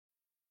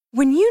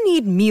When you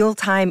need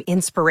mealtime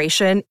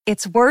inspiration,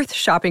 it's worth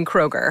shopping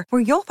Kroger,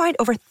 where you'll find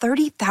over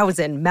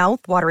 30,000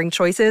 mouth-watering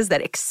choices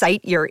that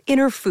excite your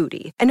inner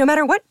foodie. And no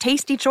matter what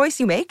tasty choice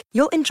you make,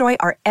 you'll enjoy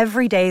our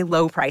everyday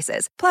low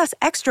prices, plus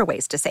extra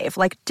ways to save,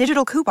 like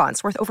digital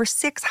coupons worth over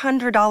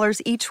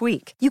 $600 each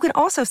week. You can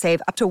also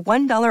save up to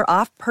 $1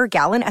 off per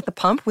gallon at the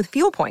pump with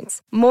fuel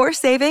points. More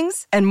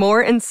savings and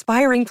more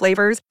inspiring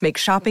flavors make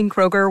shopping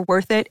Kroger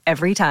worth it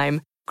every time.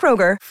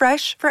 Kroger,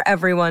 fresh for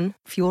everyone.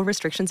 Fuel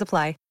restrictions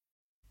apply.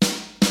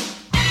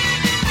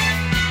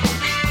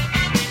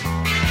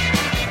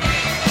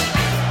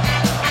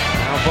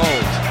 Bold.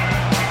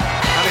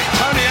 And it's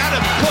Tony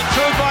Adams put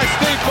through by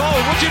Steve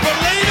Bold. Would you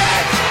believe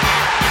it?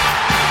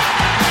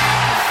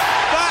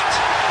 That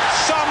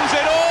sums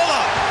it all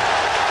up.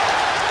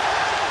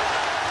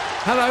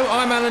 Hello,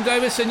 I'm Alan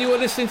Davis and you are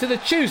listening to the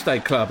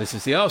Tuesday Club. This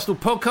is the Arsenal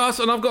podcast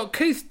and I've got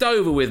Keith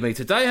Dover with me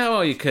today. How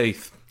are you,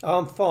 Keith?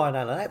 I'm fine,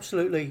 Alan.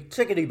 Absolutely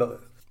tickety-boo.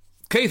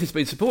 Keith has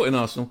been supporting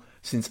Arsenal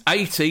since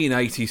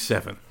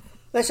 1887.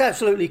 That's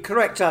absolutely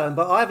correct, Alan,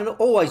 but I haven't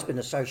always been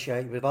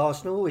associated with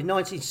Arsenal. In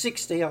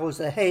 1960, I was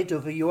the head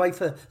of a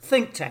UEFA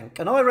think tank,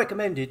 and I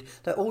recommended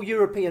that all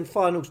European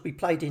finals be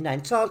played in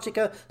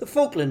Antarctica, the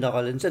Falkland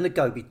Islands and the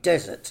Gobi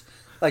Desert.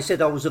 They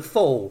said I was a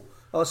fool.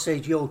 I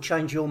said, you'll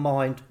change your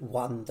mind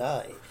one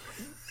day.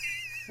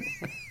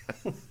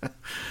 Do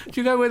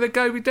you know where the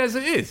Gobi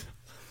Desert is?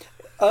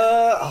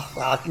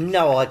 I've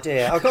no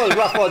idea. I've got a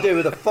rough idea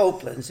with the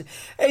Falklands.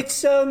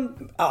 It's,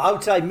 I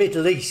would say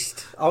Middle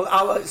East.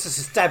 It's just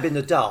a stab in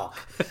the dark.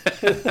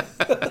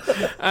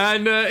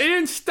 And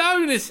Ian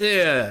Stone is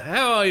here.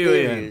 How are you,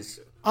 Ian?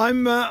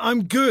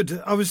 I'm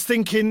good. I was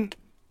thinking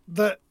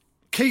that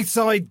Keith's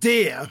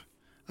idea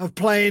of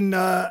playing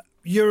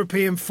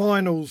European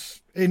finals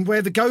in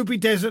where the Gobi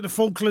Desert, the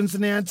Falklands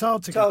and the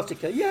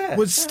Antarctica yeah,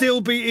 would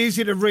still be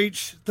easier to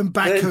reach than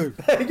Baku.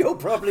 You're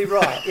probably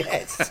right,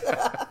 yes.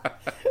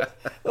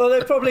 Well,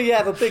 they'd probably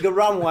have a bigger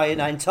runway in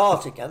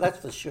Antarctica, that's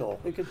for sure.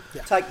 We could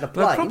take the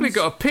planes. They've probably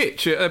got a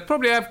pitch. They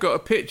probably have got a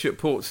pitch at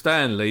Port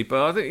Stanley,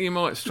 but I think you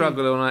might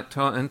struggle on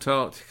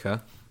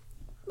Antarctica.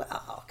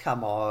 Oh,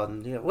 come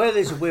on. You know, where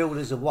there's a will,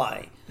 there's a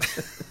way.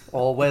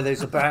 Or where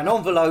there's a brown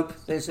envelope,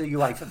 there's a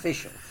UEFA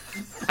official.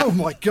 Oh,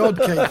 my God,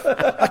 Keith.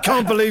 I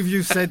can't believe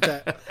you said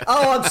that.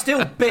 Oh, I'm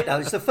still bitter.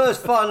 It's the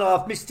first final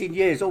I've missed in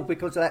years, all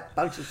because of that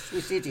bunch of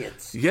Swiss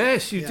idiots.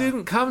 Yes, you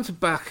didn't come to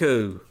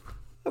Baku.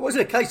 It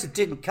wasn't a case of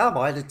didn't come.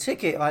 I had a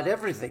ticket. I had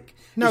everything.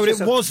 No, it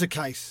was a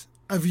case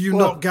of you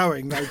not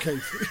going, though,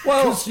 Keith.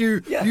 Because you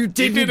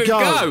didn't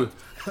go.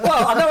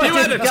 Well, I know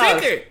I didn't go. You had a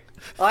ticket.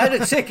 I had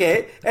a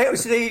ticket. It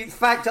was the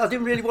fact I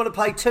didn't really want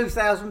to pay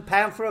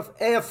 £2,000 for an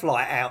air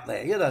flight out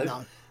there, you know.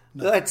 No.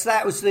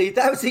 That was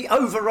the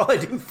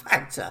overriding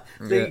factor.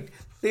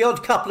 The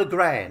odd couple of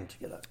grand,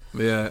 you know.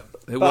 Yeah,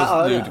 it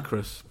was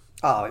ludicrous.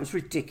 Oh, it was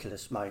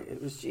ridiculous, mate.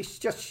 It's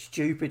just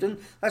stupid, and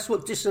that's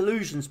what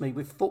disillusions me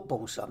with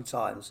football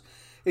sometimes.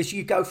 Is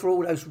you go for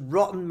all those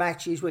rotten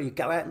matches where you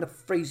go out in the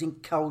freezing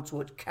cold to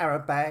watch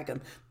Karabakh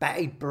and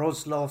Batty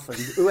Broslov and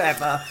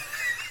whoever.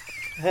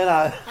 You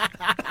know.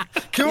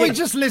 Can we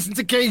just listen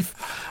to Keith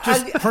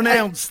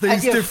pronounce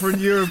these different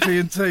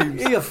European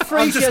teams?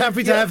 I'm just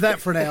happy to have that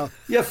for now.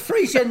 You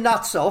freeze your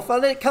nuts off,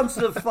 and then it comes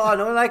to the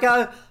final, and they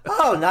go,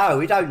 "Oh no,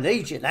 we don't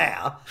need you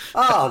now.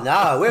 Oh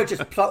no, we'll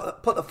just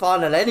put the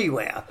final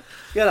anywhere.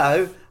 You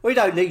know, we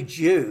don't need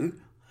you."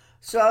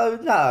 So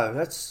no,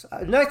 that's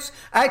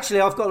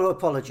actually I've got to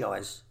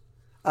apologise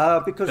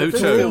because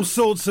to all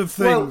sorts of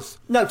things.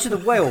 Well, no, to the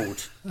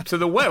world. To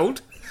the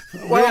world?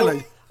 Well,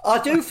 really? I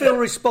do feel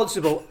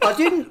responsible. I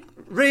didn't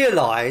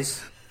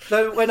realise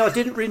that when I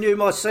didn't renew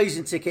my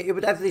season ticket, it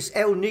would have this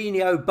El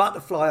Nino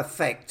butterfly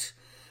effect,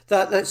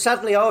 that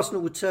suddenly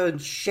Arsenal would turn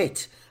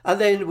shit,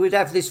 and then we'd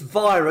have this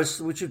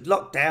virus which would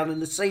lock down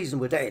and the season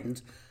would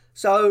end.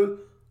 So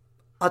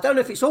I don't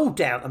know if it's all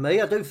down to me.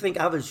 I do think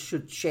others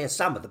should share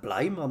some of the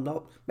blame. I'm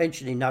not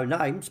mentioning no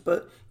names,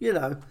 but, you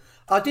know,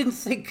 I didn't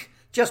think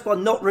just by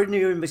not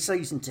renewing my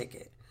season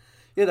ticket,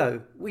 you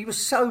know, we were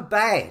so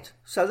bad.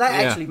 So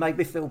that actually made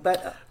me feel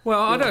better.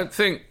 Well, I don't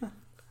think...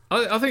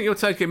 I think you're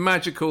taking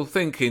magical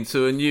thinking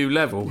to a new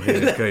level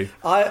here, Keith.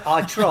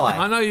 I try.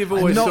 I know you've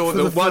always thought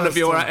that one of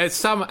your...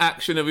 Some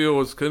action of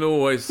yours can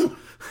always...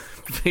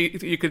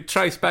 You could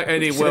trace back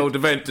any world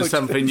event to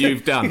something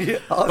you've done.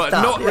 But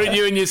not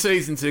renewing your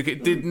season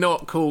ticket did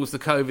not cause the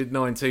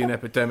COVID-19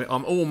 epidemic.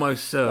 I'm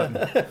almost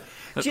certain.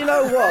 Do you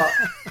know what?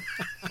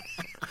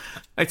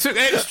 They took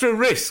extra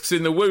risks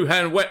in the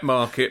Wuhan wet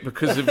market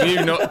because of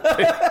you not...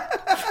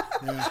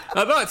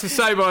 I'd like to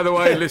say, by the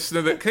way,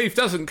 listener, that Keith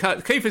doesn't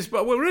cut... Keith is...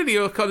 Well, really,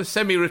 you're a kind of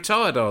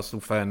semi-retired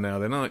Arsenal fan now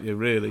then, aren't you,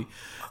 really?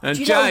 And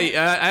Jay,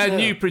 our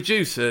new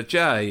producer,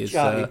 Jay,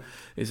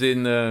 is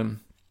in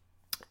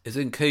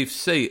Keith's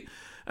seat.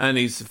 And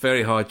he's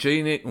very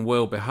hygienic and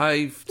well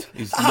behaved.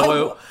 He's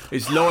loyal.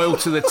 He's loyal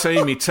to the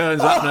team. He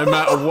turns up no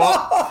matter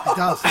what. He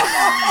does.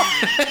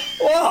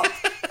 What?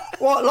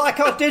 What, like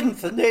I didn't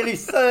for nearly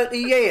 30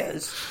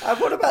 years? And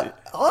what about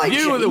hygiene?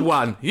 You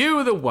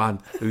were the one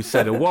who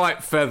said a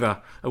white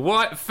feather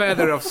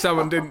if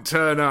someone didn't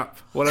turn up.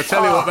 Well, I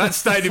tell you what, that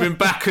stadium in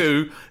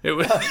Baku,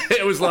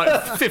 it was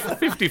like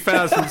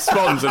 50,000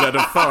 swans that had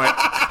a fight.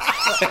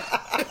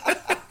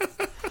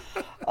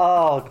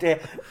 Oh, dear.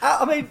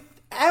 I mean,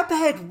 how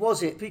bad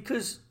was it?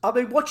 Because, I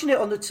mean, watching it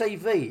on the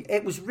TV,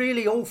 it was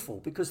really awful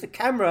because the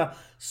camera,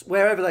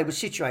 wherever they were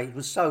situated,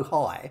 was so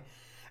high.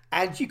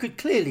 And you could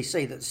clearly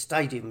see that the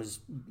stadium was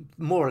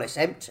more or less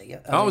empty.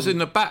 I was in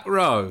the back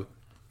row.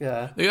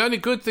 Yeah. The only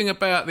good thing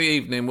about the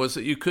evening was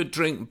that you could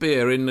drink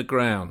beer in the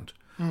ground.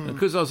 And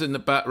because I was in the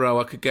back row,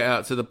 I could get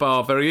out to the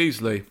bar very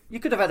easily.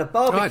 You could have had a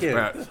barbecue.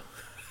 I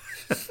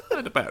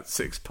had about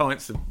 6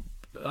 pints of...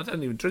 I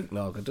don't even drink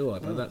lager, do I?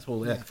 But that's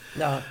all there.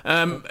 No.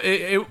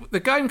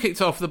 The game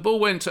kicked off, the ball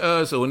went to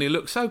Ozil, and he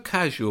looked so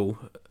casual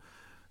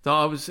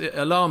that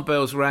alarm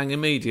bells rang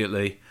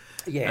immediately.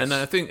 Yes. And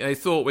I think they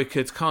thought we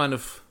could kind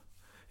of...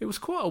 It was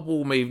quite a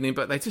warm evening,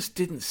 but they just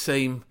didn't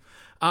seem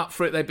up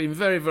for it. They'd been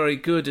very, very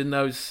good in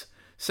those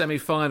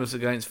semi-finals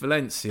against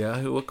Valencia,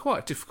 who were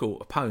quite difficult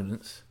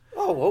opponents.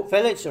 Oh, well,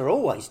 Valencia are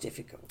always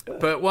difficult.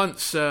 But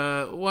once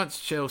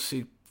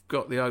Chelsea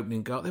got the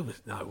opening goal, there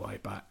was no way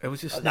back. There was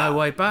just no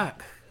way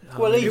back.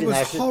 Well, it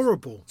was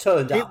horrible.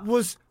 Turned up. It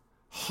was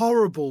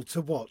horrible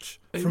to watch.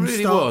 It from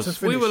really start was. to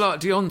finish. We were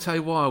like Deontay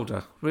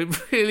Wilder. We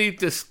really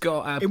just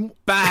got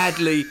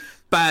badly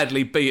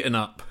beaten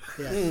up.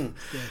 Yes,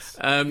 yes.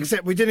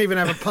 Except we didn't even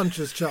have a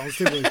puncher's chance,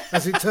 did we?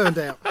 As it turned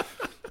out.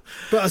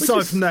 But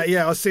aside from that,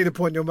 yeah, I see the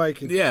point you're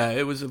making. Yeah,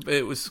 it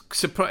was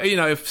surprising. You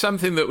know, if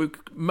something that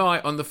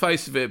might, on the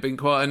face of it, have been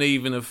quite an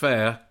even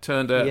affair,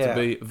 turned out to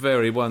be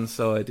very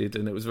one-sided,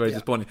 and it was very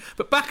disappointing.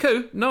 But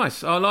Baku,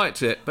 nice. I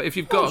liked it. But if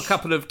you've got a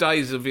couple of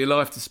days of your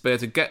life to spare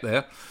to get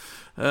there,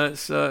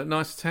 it's a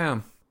nice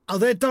town. Are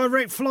there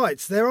direct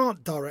flights? There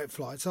aren't direct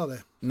flights, are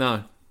there?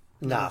 No.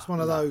 No, it's one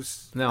of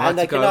those. No, I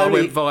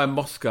went via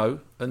Moscow,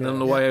 and on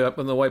the way up,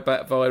 on the way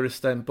back via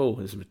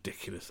Istanbul. It's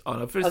ridiculous.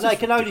 And they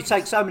can only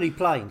take so many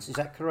planes. Is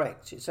that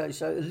correct? It's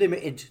a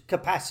limited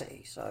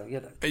capacity. So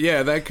you know.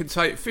 Yeah, they can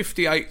take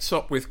 58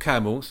 Sopwith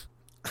camels.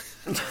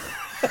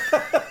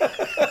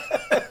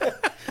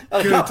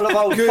 A couple of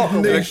old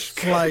good niche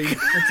plane.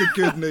 That's a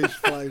good niche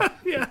plane.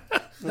 Yeah.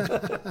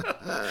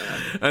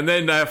 And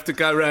then they have to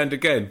go round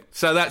again.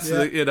 So that's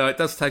it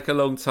does take a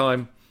long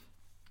time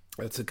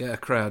to get a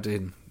crowd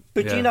in.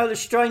 But do you know the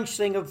strange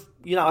thing of,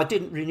 I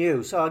didn't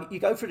renew. So you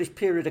go through this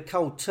period of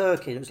cold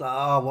turkey and it was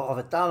like, what have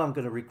I done? I'm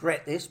going to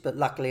regret this. But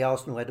luckily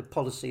Arsenal had a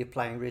policy of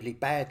playing really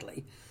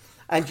badly.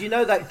 And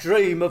that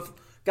dream of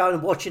going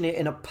and watching it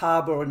in a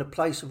pub or in a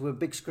place with a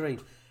big screen?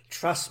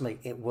 Trust me,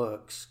 it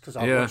works. Because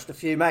I watched a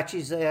few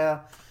matches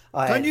there.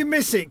 Don't you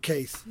miss it,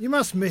 Keith? You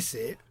must miss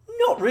it.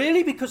 Not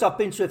really, because I've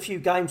been to a few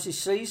games this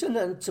season,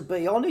 and to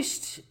be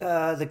honest,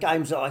 the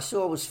games that I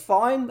saw was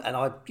fine, and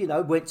I,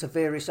 went to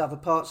various other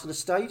parts of the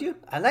stadium,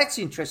 and that's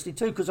interesting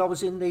too, because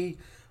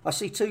I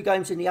see 2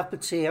 games in the upper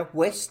tier,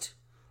 west,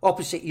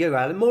 opposite you,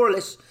 Alan, more or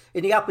less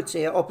in the upper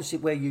tier,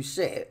 opposite where you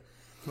sit,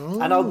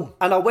 and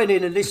I went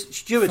in, and this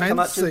steward come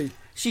up to me,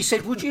 she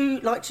said, "Would you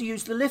like to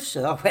use the lift,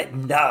 sir?" I went,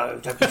 "No,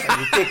 don't be so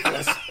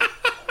ridiculous."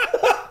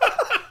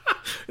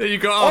 You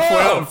got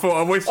halfway up and thought,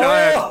 I wish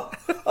I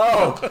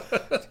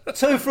had.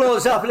 2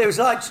 floors up, and it was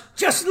like,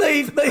 just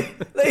leave me.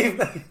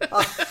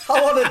 I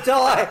want to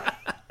die.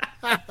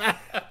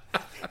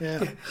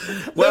 Yeah.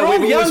 Well, we're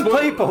all young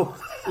people.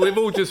 We've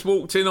all just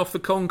walked in off the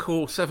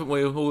concourse, haven't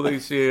we, of all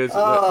these years? We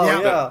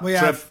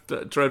have.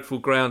 That dreadful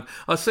ground.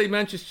 I see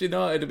Manchester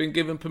United have been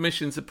given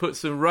permission to put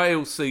some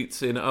rail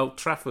seats in at Old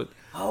Trafford.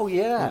 Oh,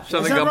 yeah.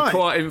 Something I'm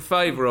quite in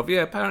favour of.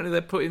 Yeah, apparently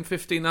they're putting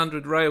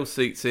 1,500 rail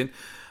seats in.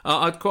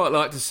 I'd quite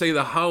like to see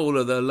the whole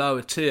of the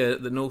lower tier,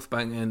 the North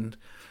Bank end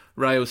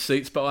rail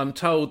seats, but I'm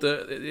told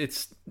that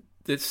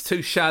it's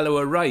too shallow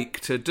a rake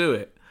to do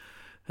it,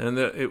 and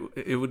that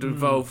it would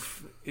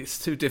involve.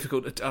 It's too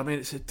difficult. It's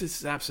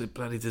an absolute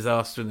bloody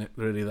disaster, isn't it?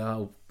 Really, the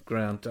whole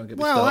ground. Don't get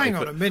me started. Well, hang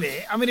on a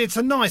minute. It's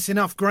a nice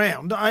enough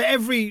ground.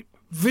 Every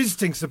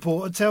visiting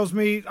supporter tells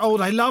me,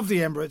 they love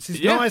the Emirates.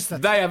 It's nice.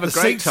 They have a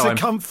great time. The seats are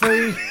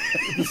comfy.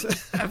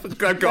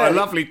 They've got a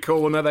lovely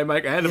corner. They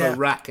make a hell of a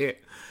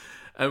racket.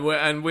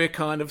 And we're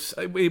kind of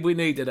we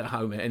need it at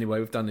home anyway.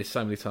 We've done this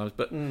so many times.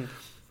 But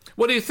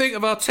what do you think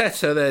of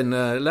Arteta then,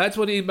 lads?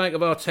 What do you make of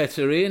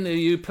Arteta, Ian? Are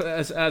you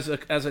as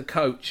a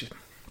coach?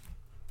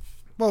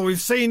 Well, we've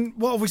seen.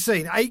 What have we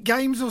seen? 8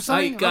 games or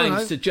something? 8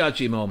 games to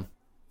judge him on.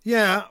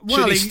 Yeah. Well,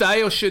 should he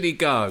stay or should he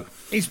go?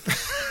 He's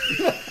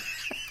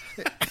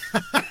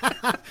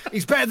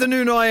better than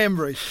Unai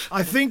Emery.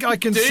 I think I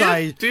can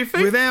say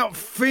without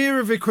fear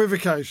of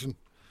equivocation.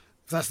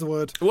 That's the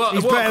word.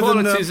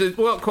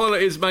 What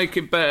qualities make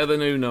him better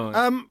than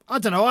Unai? I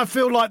don't know. I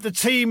feel like the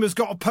team has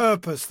got a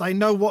purpose. They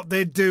know what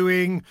they're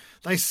doing.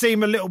 They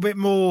seem a little bit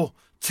more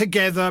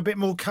together, a bit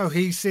more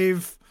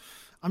cohesive.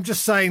 I'm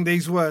just saying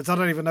these words. I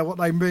don't even know what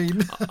they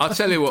mean. I'll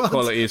tell you what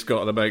quality he's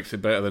got that makes him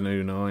better than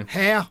Unai.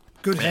 Hair.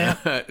 Good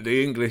hair.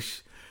 The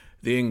English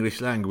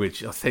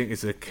language, I think,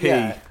 is a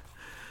key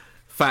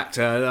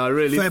factor. And I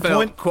really Fair felt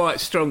point. quite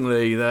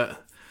strongly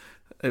that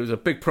it was a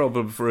big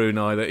problem for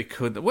Unai that he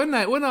couldn't. When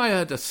I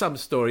heard some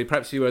story,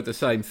 perhaps you heard the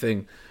same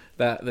thing,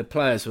 that the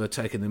players were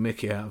taking the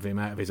mickey out of him,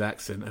 out of his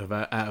accent,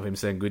 out of him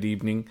saying good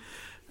evening,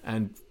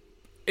 and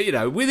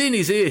within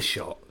his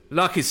earshot,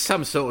 like he's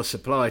some sort of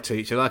supply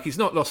teacher, like he's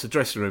not lost the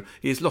dressing room,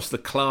 he's lost the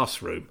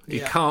classroom. He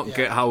can't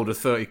get hold of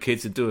 30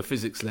 kids and do a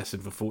physics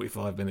lesson for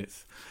 45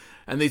 minutes.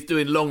 And he's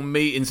doing long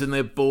meetings and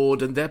they're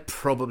bored and they're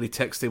probably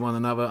texting one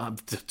another.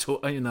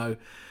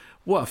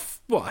 What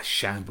a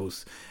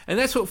shambles. And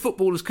that's what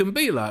footballers can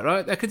be like,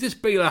 right? They can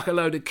just be like a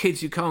load of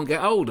kids you can't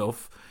get hold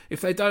of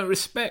if they don't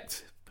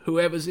respect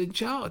whoever's in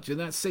charge. And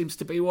that seems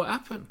to be what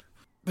happened.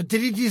 But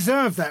did he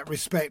deserve that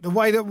respect? The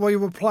way that we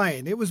were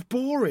playing, it was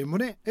boring,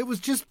 wasn't it? It was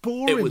just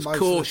boring. It was most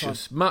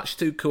cautious, of the time. much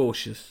too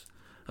cautious.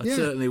 I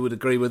certainly would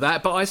agree with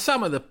that. But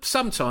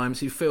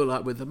sometimes you feel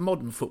like with a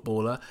modern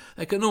footballer,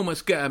 they can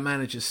almost get a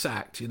manager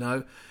sacked,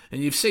 And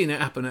you've seen it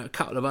happen at a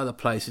couple of other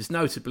places,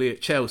 notably at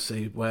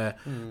Chelsea, where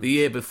the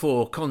year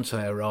before Conte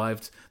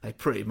arrived, they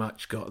pretty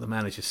much got the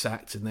manager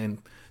sacked and then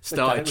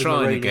started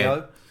trying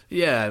again.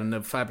 Yeah, and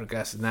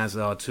Fabregas and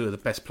Hazard, two of the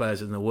best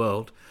players in the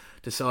world,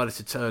 decided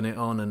to turn it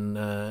on,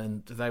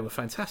 and they were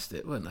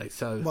fantastic, weren't they?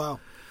 So,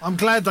 well, I'm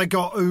glad they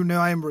got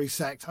Unai Emery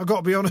sacked. I've got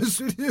to be honest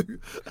with you.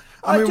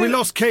 I mean, we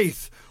lost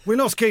Keith. We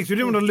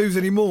didn't want to lose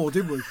any more,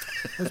 did we?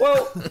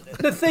 Well,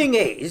 the thing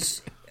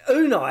is,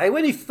 Unai,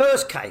 when he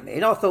first came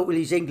in, I thought,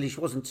 his English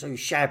wasn't too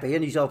shabby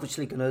and he's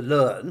obviously going to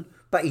learn,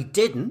 but he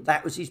didn't.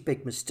 That was his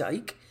big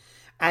mistake.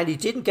 And he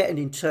didn't get an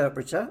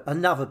interpreter,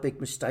 another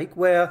big mistake,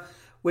 where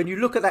when you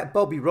look at that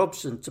Bobby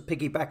Robson, to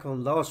piggyback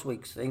on last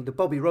week's thing, the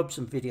Bobby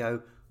Robson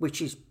video,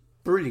 which is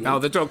brilliant. Oh,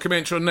 the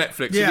documentary on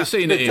Netflix. Yeah. Have you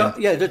seen it,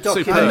 Ian? The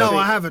documentary. No,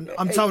 I haven't.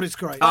 I'm told it's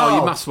great. Oh,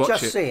 you must watch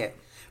just it. See it.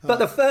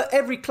 But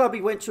every club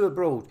he went to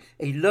abroad,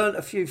 he learnt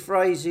a few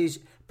phrases,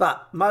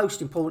 but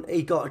most important,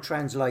 he got a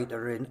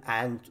translator in,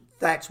 and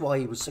that's why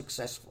he was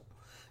successful.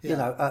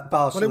 Yeah. At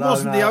Barcelona. Well, it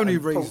wasn't the only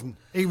reason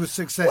he was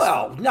successful.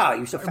 Well, no,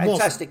 he was a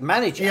fantastic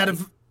manager. He had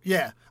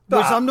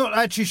which I'm not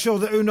actually sure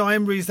that Unai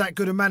Emery is that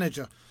good a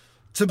manager,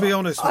 to be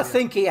honest with you. I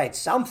think he had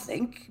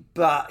something,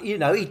 but,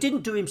 he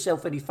didn't do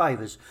himself any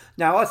favours.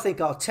 Now, I think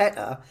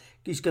Arteta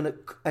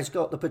has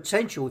got the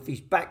potential, if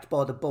he's backed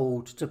by the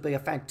board, to be a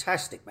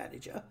fantastic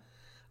manager.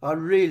 I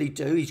really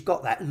do. He's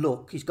got that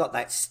look. He's got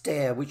that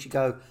stare, which you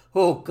go,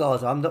 oh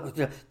God,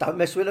 don't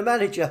mess with a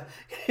manager.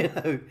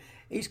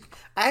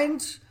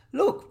 And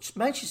look,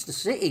 Manchester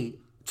City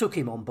took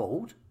him on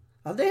board,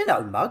 and they're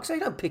no mugs. They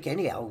don't pick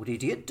any old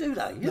idiot, do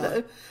they? You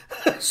know.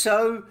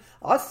 So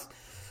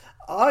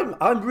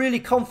I'm really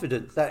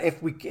confident that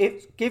if we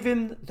give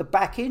him the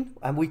backing,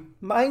 and we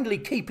mainly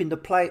keeping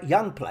the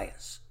young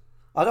players.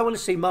 I don't want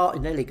to see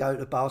Martinelli go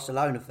to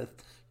Barcelona for,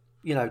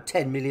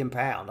 £10 million.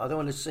 I don't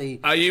want to see...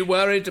 Are you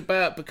worried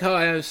about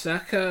Bukayo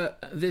Saka?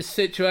 This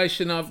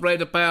situation I've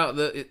read about,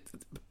 that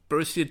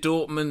Borussia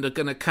Dortmund are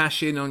going to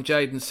cash in on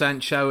Jadon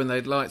Sancho and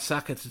they'd like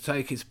Saka to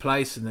take his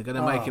place and they're going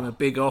to make him a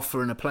big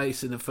offer and a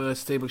place in the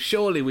first team. Well,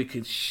 surely we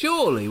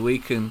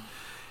can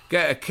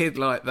get a kid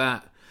like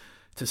that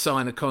to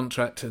sign a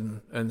contract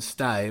and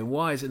stay. And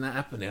why isn't that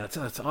happening?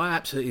 I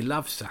absolutely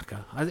love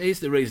Saka. He's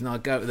the reason I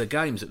go to the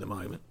games at the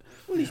moment.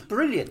 Well, he's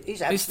brilliant.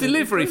 His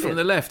delivery from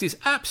the left is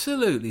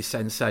absolutely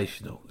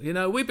sensational.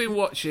 We've been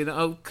watching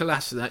old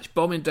Kolasinac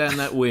bombing down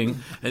that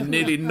wing and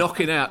nearly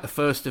knocking out the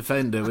first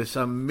defender with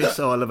some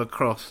missile of a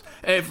cross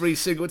every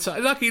single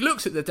time. Like, he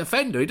looks at the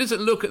defender. He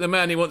doesn't look at the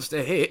man he wants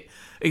to hit.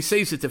 He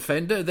sees the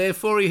defender,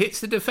 therefore he hits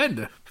the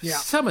defender. Yeah.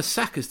 Some of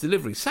Saka's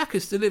delivery.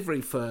 Saka's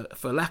delivery for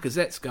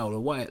Lacazette's goal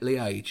away at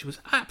Liège was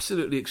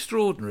absolutely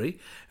extraordinary.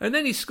 And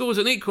then he scores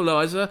an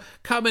equaliser,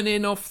 coming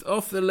in off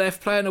the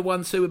left, playing a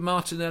 1-2 with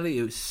Martinelli,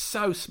 who's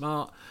so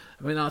smart.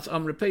 I mean,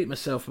 I'm repeating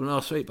myself from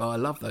last week, but I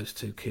love those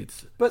two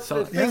kids. But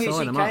the thing is,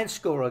 he can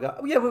score a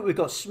goal. Yeah, we've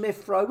got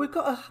Smith Rowe. We've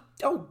got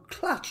a whole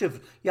clutch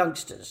of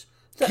youngsters.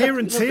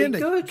 Kieran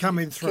Tierney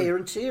coming through.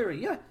 Kieran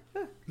Tierney, yeah.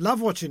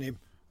 Love watching him.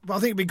 But I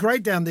think it'd be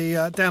great down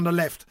the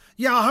left.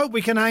 Yeah, I hope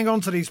we can hang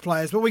on to these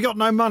players, but we got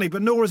no money,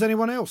 but nor has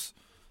anyone else.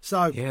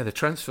 So yeah, the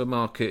transfer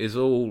market is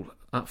all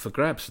up for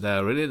grabs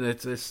now, really.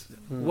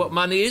 What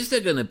money is there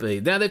going to be?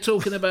 Now they're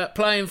talking about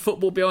playing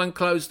football behind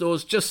closed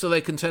doors just so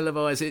they can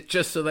televise it,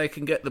 just so they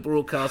can get the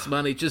broadcast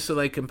money, just so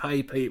they can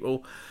pay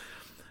people.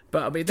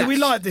 But I mean, do we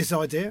like this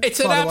idea? It's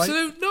an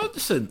absolute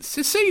nonsense.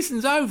 The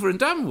season's over and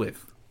done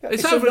with.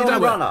 It's over and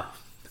done with.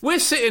 We're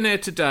sitting here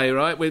today,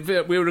 right?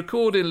 We're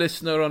recording,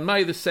 listener, on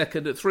May the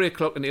 2nd at 3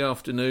 o'clock in the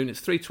afternoon.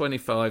 It's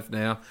 3:25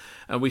 now,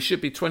 and we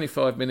should be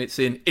 25 minutes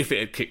in. If it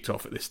had kicked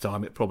off at this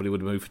time, it probably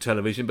would have moved for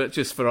television, but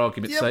just for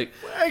argument's sake,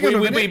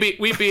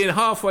 we'd be in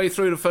halfway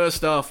through the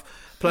first half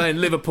playing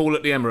Liverpool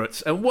at the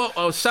Emirates. And what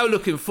I was so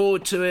looking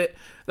forward to it.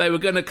 They were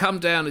going to come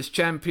down as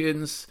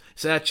champions.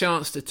 It's our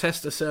chance to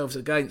test ourselves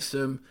against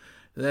them.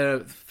 They're a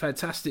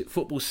fantastic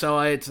football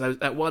side,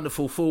 that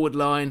wonderful forward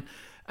line.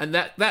 And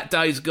that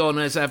day's gone,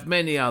 as have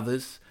many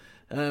others.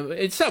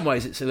 In some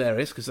ways, it's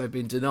hilarious because they've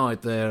been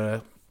denied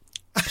their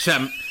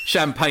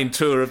champagne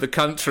tour of the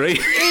country.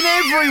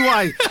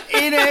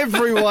 In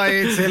every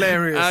way, it's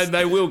hilarious. And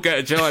they will get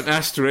a giant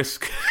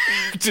asterisk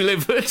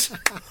delivered to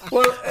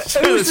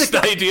the who's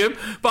stadium.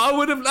 But I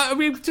would have,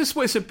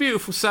 it's a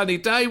beautiful sunny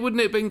day.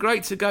 Wouldn't it have been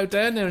great to go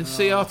down there and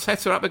see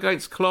Arteta up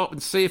against Klopp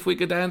and see if we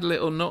could handle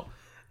it or not?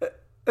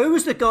 Who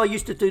was the guy who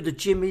used to do the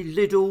Jimmy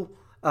Liddell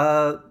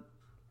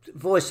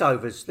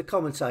voiceovers, the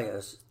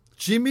commentators?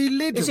 Jimmy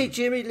Liddell. Is it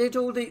Jimmy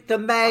Liddell, the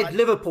mad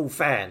Liverpool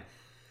fan?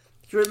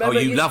 Do you remember?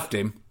 You loved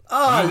him.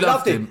 Oh, I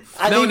loved him.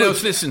 And no one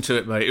else listened to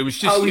it, mate. It was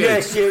just you.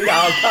 Yes, you.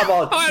 Oh, come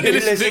on. I only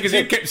listened to it because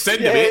you kept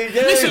sending it.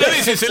 Listen to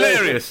this, it's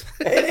hilarious.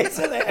 It is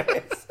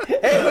hilarious.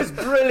 It was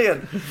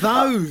brilliant.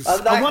 Those.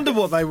 I wonder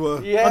what they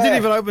were. Yeah. I didn't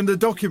even open the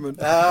document.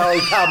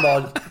 Oh, come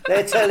on.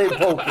 They're telling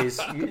porkies.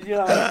 You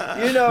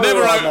know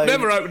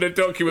never opened a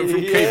document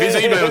from Keith. His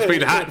email's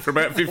been hacked for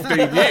about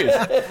 15 years.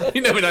 You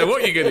never know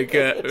what you're going to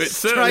get. It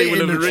certainly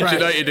will have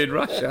originated in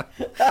Russia.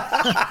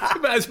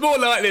 But it's more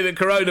likely that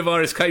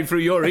coronavirus came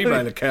through your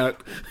email account.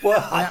 Well,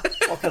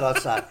 what can I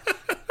say?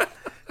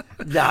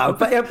 No,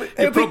 but you're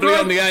probably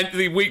on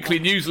the weekly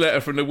newsletter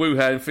from the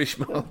Wuhan fish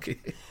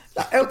market.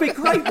 It'll be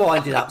great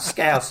winding up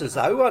Scousers,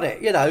 though, won't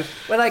it? You know,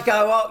 when they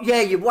go, oh, yeah,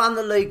 you won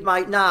the league,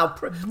 mate. Now,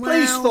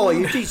 please for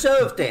you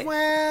deserved it.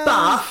 Well,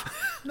 but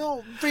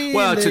not really.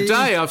 Well,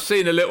 today I've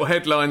seen a little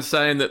headline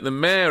saying that the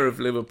mayor of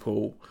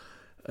Liverpool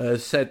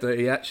said that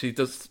he actually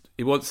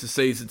he wants the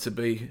season to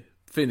be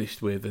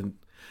finished with. And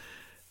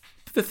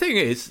the thing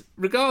is,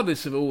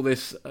 regardless of all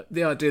this,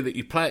 the idea that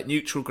you play at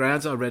neutral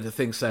grounds, I read a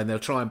thing saying they'll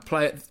try and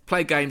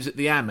play games at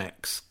the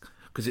Amex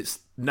because it's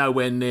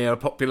nowhere near a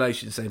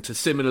population centre.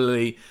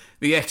 Similarly,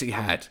 the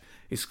Etihad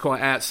is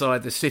quite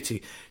outside the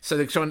city. So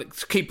they're trying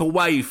to keep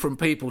away from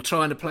people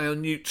trying to play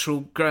on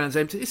neutral grounds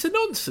empty. It's a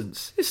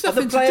nonsense. It's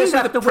nothing to do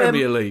with the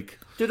Premier League.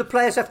 Do the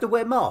players have to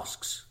wear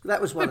masks?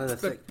 That was one of the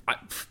things.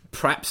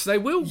 Perhaps they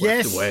will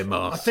have to wear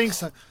masks. I think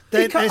so.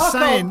 I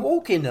can't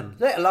walk in them,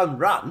 let alone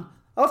run.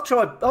 I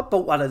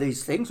bought one of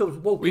these things. I was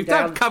walking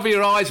down. Don't cover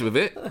your eyes with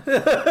it.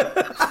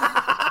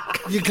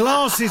 Your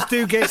glasses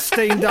do get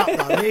steamed up,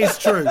 though. It is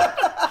true.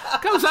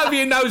 Goes over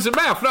your nose and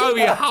mouth, not over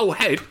your whole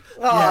head.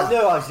 Oh, yeah. I knew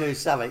I was doing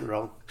something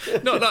wrong.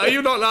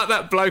 You're not like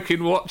that bloke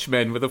in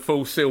Watchmen with a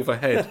full silver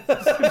head.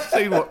 You've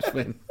seen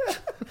Watchmen.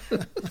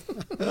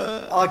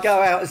 I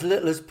go out as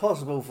little as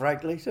possible,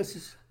 frankly. This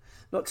is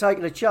not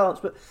taking a chance,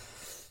 but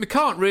you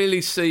can't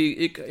really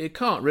see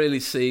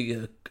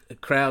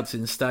crowds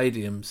in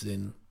stadiums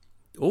in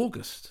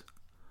August.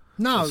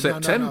 No,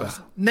 September. No.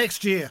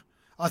 Next year,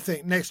 I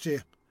think. Next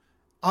year.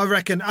 I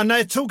reckon. And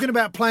they're talking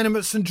about playing them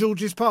at St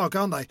George's Park,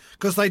 aren't they?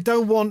 Because they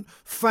don't want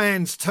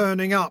fans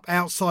turning up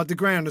outside the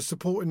ground and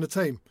supporting the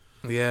team.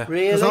 Yeah.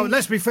 Really?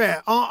 Let's be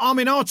fair. I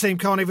mean, our team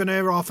can't even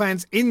hear our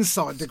fans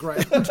inside the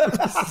ground.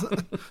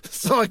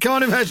 So I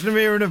can't imagine them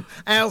hearing them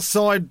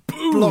outside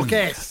Block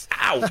S.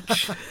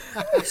 Ouch.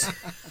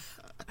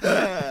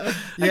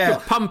 Yeah.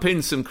 Pump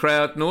in some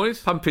crowd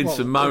noise, pump in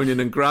some moaning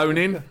and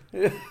groaning.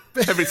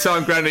 Every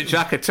time Granit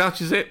Xhaka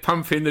touches it,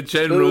 pump in the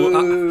general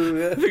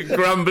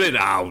grumbling.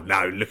 Oh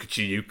no, look at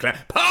you clown.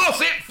 Pass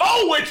it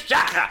forward,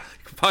 Xhaka!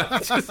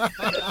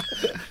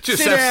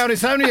 Sit down,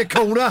 it's only a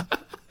corner.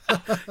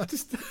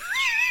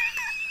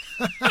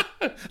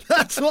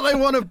 That's what they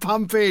want to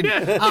pump in.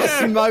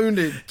 Us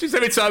moaning. Just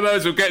every time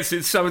Ozil gets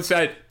it, someone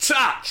saying,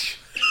 touch!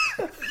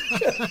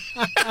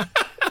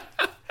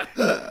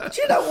 Do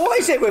you know, what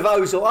is it with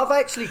Ozil? I've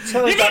actually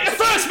turned You get the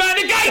first man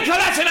in the game,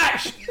 that's an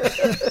action!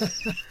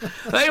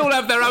 They all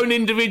have their own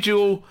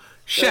individual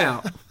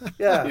shout.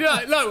 Yeah. You know,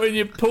 like when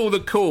you pull the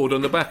cord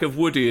on the back of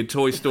Woody in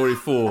Toy Story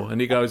 4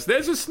 and he goes,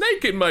 there's a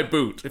snake in my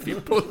boot. If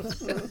you pull...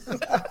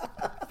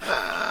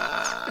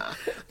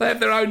 They have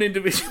their own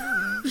individual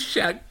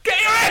shout. Get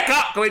your hair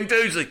cut,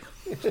 Guendouzi!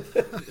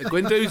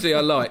 Guendouzi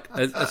I like,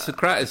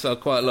 Socrates I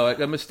quite like,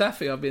 and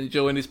Mustafi I've been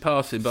enjoying his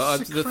passing.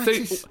 But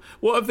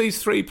what have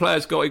these three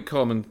players got in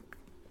common?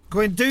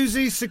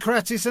 Guendouzi,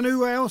 Socrates, and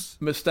who else?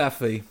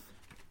 Mustafi.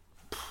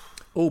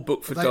 All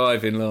booked for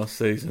diving last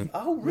season.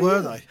 Oh, really?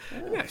 Were they?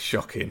 That's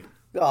shocking.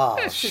 Oh,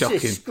 That's shocking.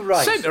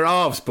 Disgrace. Centre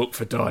halves booked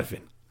for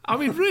diving. I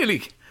mean,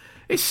 really,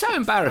 it's so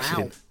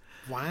embarrassing.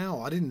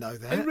 Wow, I didn't know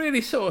that. It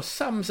really sort of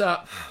sums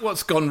up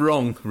what's gone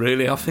wrong,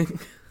 really, I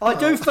think. I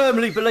do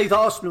firmly believe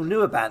Arsenal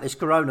knew about this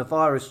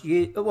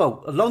coronavirus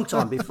a long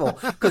time before,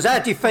 because our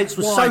defence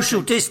was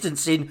social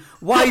distancing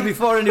way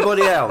before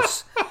anybody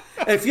else.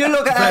 If you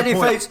look at our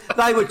defence,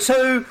 they were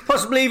 2,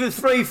 possibly even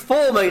 3,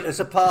 4 metres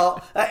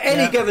apart at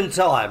any given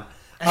time.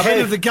 Ahead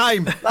of the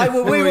game. We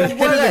were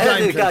well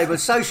ahead of the game, but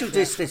social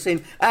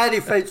distancing, our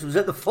defence was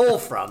at the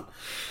forefront.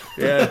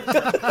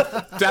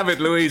 Yeah, David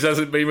Luiz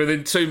hasn't been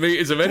within 2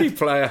 metres of any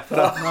player for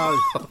the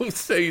whole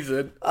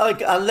season.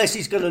 Unless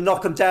he's going to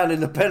knock them down in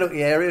the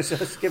penalty area, so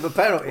let's give a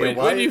penalty away.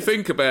 When you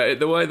think about it,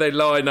 the way they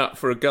line up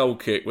for a goal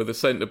kick with the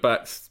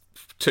centre-backs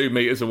 2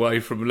 metres away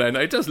from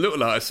Leno, it does look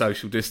like a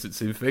social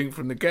distancing thing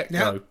from the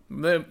get-go.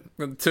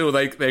 Until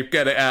they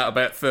get it out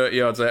about 30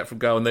 yards out from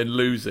goal and then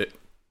lose it.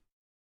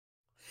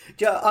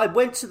 Yeah, I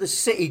went to the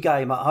City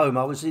game at home.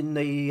 I was in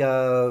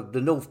the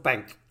North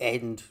Bank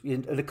end,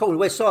 in the corner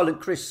where Silent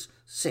Chris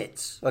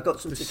sits. I got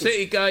some tickets.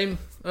 City game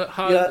at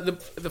home, Yeah.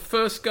 the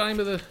first game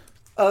of the...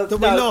 we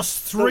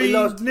lost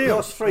 3-0.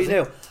 Lost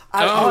 3-0.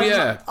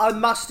 I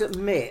must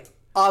admit,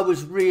 I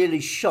was really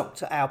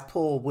shocked at how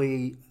poor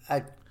we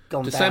had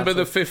gone December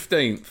down. the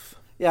 15th.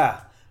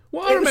 Yeah.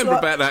 What I remember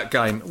about that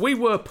game, we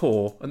were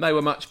poor and they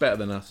were much better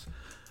than us.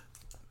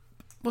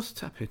 What's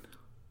tapping?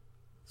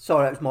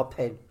 Sorry, that was my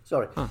pen.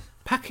 Sorry. Oh,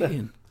 pack it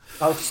in.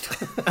 I was...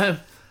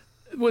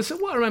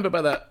 What I remember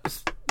about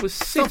that was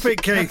City. Stop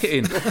it, Keith. Pack it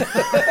in.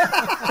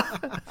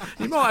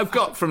 You might have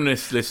got from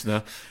this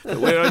listener that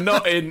we are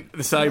not in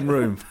the same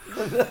room.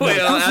 We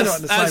are,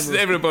 as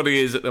everybody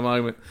is at the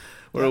moment.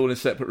 We're all in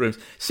separate rooms.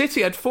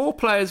 City had 4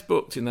 players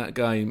booked in that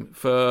game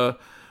for,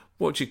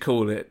 what do you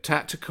call it,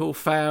 tactical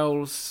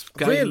fouls,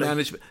 game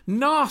management.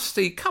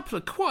 Nasty, couple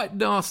of quite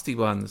nasty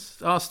ones.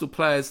 Arsenal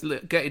players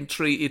getting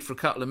treated for a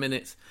couple of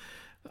minutes.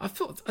 I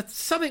thought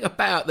something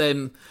about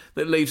them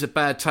that leaves a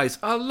bad taste.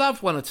 I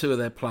love one or two of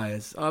their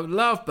players. I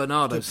love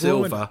Bernardo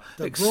Silva.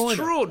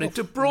 Extraordinary.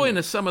 De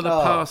Bruyne, some of the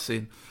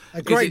passing.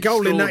 A great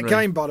goal in that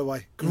game, by the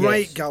way.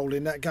 Great goal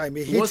in that game.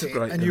 He hit it,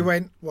 and you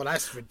went, well,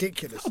 that's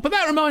ridiculous. Oh, but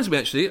that reminds me,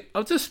 actually,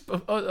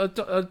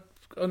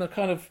 on a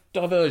kind of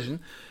diversion,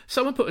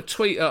 someone put a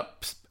tweet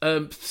up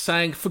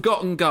saying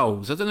forgotten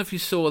goals. I don't know if you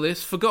saw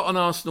this, forgotten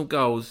Arsenal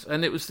goals,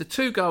 and it was the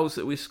 2 goals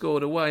that we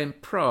scored away in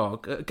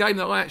Prague, a game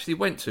that I actually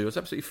went to. It was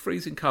absolutely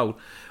freezing cold,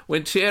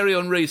 when Thierry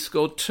Henry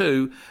scored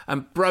 2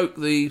 and broke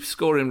the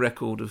scoring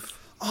record of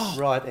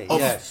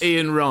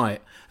Ian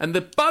Wright. And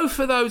both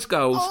of those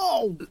goals,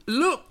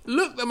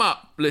 look them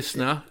up,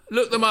 listener.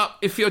 Look them up.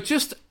 If you're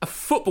just a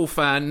football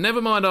fan,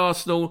 never mind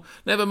Arsenal,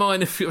 never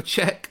mind if you're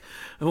Czech,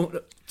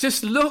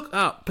 just look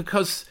up,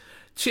 because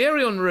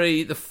Thierry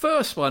Henry, the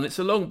first one, it's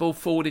a long ball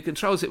forward, he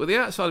controls it with the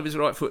outside of his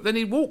right foot, then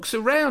he walks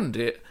around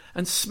it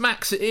and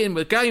smacks it in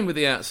again with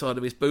the outside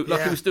of his boot,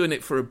 like he was doing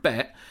it for a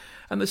bet.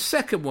 And the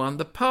second one,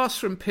 the pass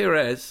from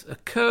Pires, a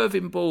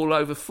curving ball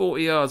over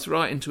 40 yards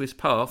right into his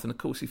path, and of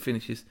course he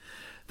finishes.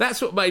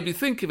 That's what made me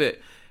think of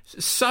it.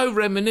 So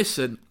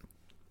reminiscent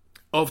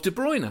of De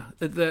Bruyne,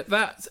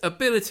 that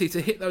ability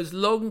to hit those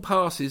long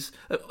passes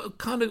at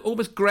kind of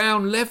almost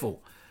ground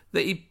level,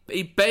 that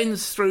he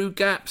bends through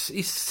gaps.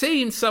 He's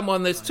seen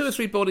someone, there's 2 or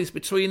 3 bodies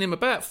between him,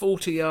 about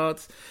 40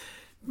 yards.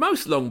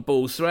 Most long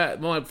balls throughout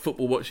my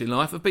football watching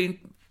life have been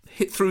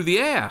hit through the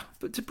air,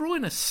 but De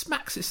Bruyne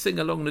smacks this thing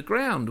along the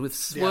ground with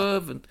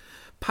swerve and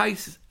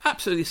pace.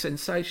 Absolutely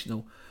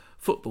sensational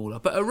footballer.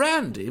 But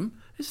around him,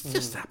 it's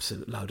just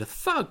absolute load of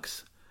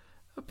thugs.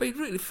 I mean,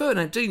 really,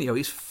 Fernandinho,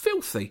 he's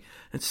filthy,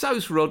 and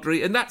so's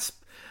Rodri, and that's...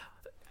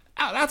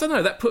 I don't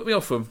know, that put me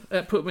off him.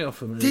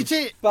 Really. Did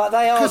it? But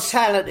they are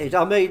talented.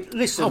 I mean,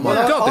 listen... Oh, my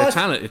God, they're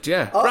talented,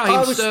 yeah.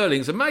 Raheem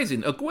Sterling's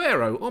amazing.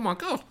 Aguero, oh, my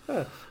God.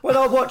 When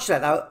I watched that,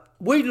 though,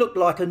 we looked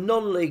like a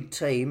non-league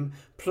team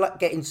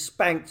getting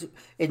spanked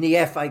in the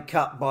FA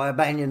Cup by a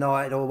Man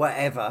United or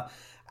whatever.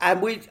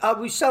 And we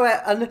so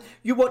out... And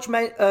you watch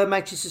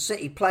Manchester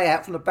City play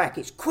out from the back.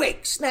 It's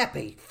quick,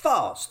 snappy,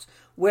 fast.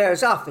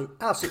 Whereas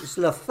us, it's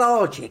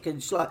lethargic, and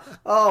it's like,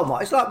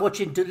 it's like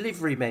watching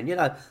delivery men, you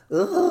know.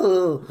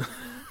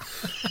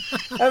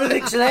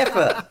 Everything's an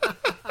effort.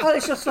 And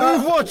it's just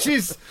like, who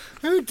watches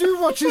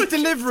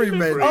delivery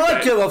men?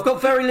 I do. I've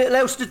got very little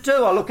else to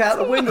do. I look out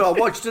the window. I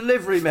watch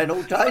delivery men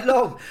all day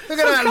long. Look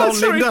at that long,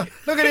 Linda.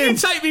 Look at him.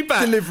 Take me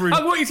back. Delivery.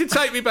 I want you to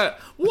take me back.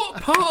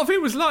 What part of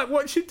it was like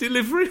watching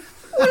delivery?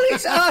 Well,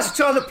 it's us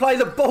trying to play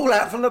the ball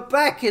out from the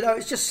back, you know.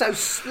 It's just so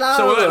slow.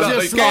 So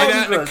like getting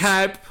out of the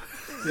cab.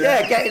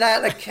 Yeah, getting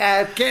out of the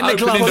cab,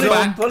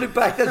 pulling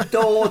back the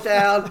door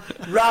down,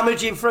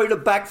 rummaging through the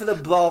back for the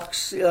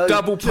box. You know,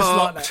 double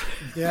parked,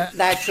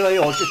 naturally,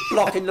 or just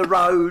blocking the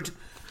road.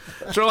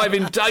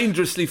 Driving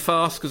dangerously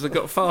fast because they've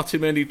got far too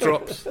many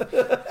drops.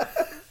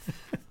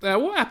 Now,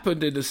 what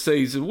happened in the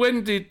season?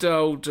 When did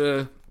old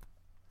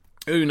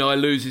Unai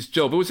lose his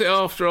job? Was it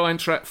after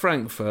Eintracht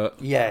Frankfurt?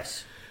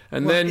 Yes.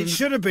 And then it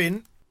should have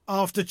been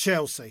after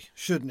Chelsea,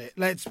 shouldn't it?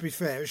 Let's be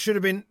fair. It should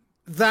have been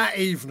that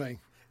evening.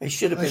 It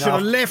should have been. They should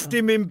have left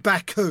him in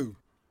Baku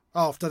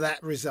after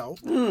that result.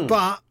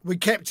 But we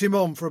kept him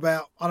on for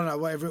about, I don't know,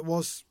 whatever it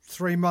was,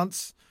 3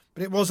 months.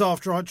 But it was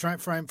after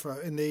Eintracht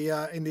Frankfurt in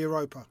the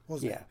Europa,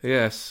 wasn't it?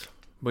 Yes,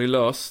 we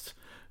lost.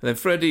 And then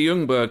Freddie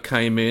Ljungberg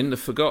came in, the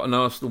forgotten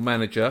Arsenal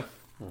manager.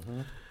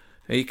 Mm-hmm.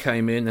 He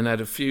came in and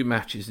had a few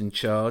matches in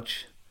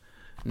charge.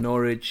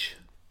 Norwich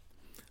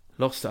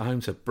lost at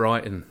home to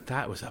Brighton.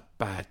 That was a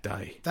bad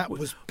day. That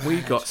was bad.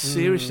 We got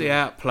seriously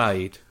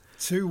outplayed.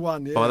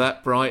 2-1, yeah. By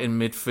that Brighton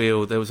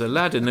midfield. There was a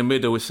lad in the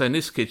middle who was saying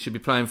this kid should be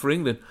playing for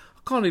England.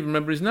 I can't even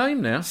remember his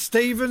name now.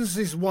 Stevens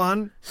is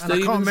one, and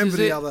I can't remember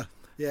the other.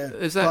 Yeah.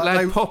 There's that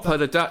lad Popper,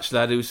 the Dutch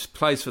lad, who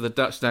plays for the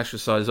Dutch national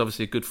side, is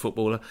obviously a good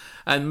footballer.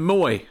 And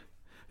Moy,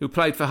 who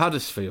played for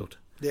Huddersfield.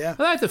 Yeah. And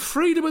they had the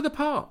freedom of the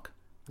park.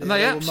 And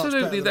they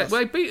absolutely...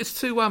 They beat us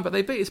 2-1, but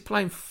they beat us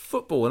playing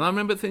football. And I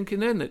remember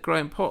thinking then that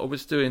Graham Potter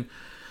was doing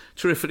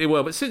terrifically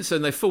well. But since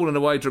then, they've fallen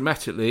away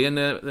dramatically, and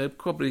they're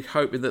probably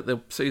hoping that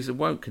the season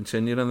won't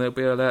continue and they'll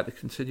be allowed to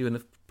continue in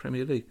the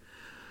Premier League.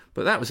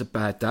 But that was a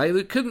bad day.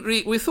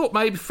 We thought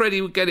maybe Freddie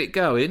would get it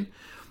going.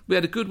 We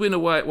had a good win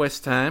away at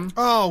West Ham.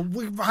 Oh,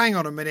 hang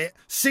on a minute.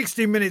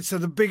 60 minutes of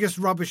the biggest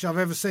rubbish I've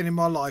ever seen in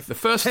my life. The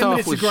first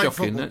half was shocking,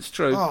 football. That's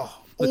true. Oh,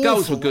 the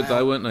goals were good,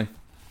 though, weren't they?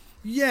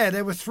 Yeah,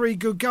 there were 3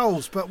 good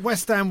goals, but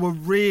West Ham were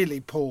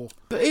really poor.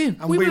 But Ian,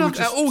 we were like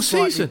that all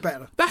season.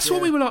 Better. That's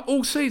what we were like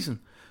all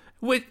season.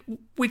 We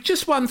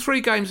just won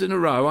 3 games in a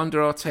row under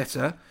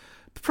Arteta.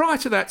 Prior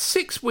to that,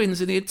 6 wins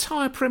in the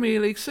entire Premier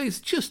League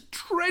season. Just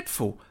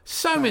dreadful.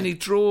 So many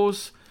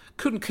draws.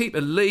 Couldn't keep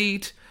a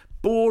lead.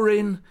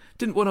 Boring.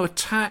 Didn't want to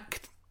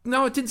attack.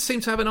 No, I didn't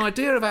seem to have an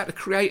idea of how to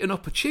create an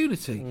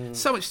opportunity.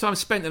 So much time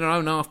spent in our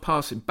own half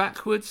passing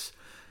backwards.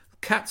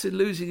 Captain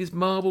losing his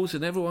marbles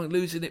and everyone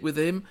losing it with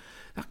him.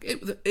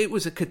 It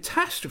was a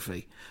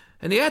catastrophe.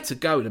 And he had to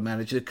go, the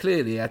manager.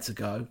 Clearly he had to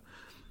go.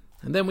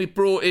 And then we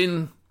brought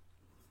in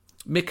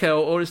Mikel,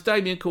 or as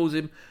Damien calls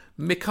him,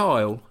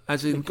 Mikhail,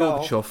 as in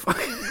Gorbachev.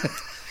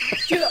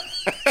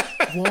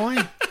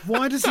 Why?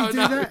 Why does he do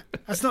that?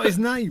 That's not his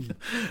name.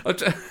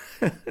 But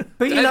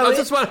you know,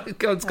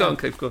 go on,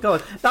 Keith. Go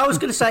on. I was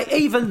going to say,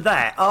 even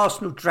that,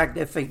 Arsenal dragged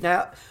their feet.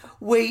 Now,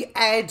 we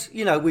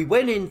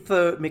went in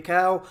for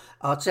Mikel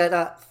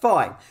Arteta,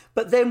 fine.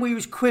 But then we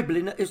was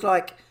quibbling. It was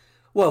like,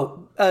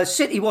 well,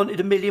 City wanted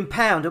 £1 million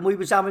and we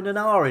was umming and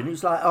ahhing. It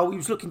was like, we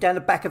was looking down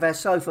the back of our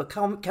sofa.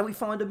 Can we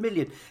find £1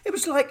 million? It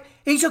was like,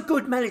 he's a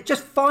good manager.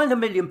 Just find £1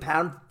 million,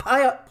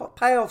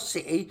 pay off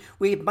City.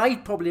 We had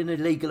made probably an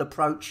illegal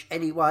approach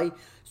anyway.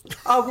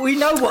 We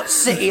know what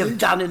City have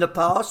done in the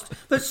past,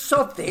 but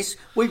sod this,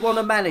 we want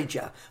a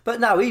manager. But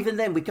no, even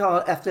then we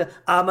can't have to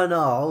and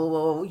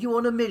ah. You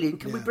want £1 million?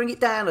 Can we bring it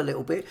down a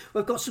little bit?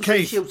 We've got some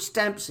Shield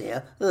stamps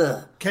here.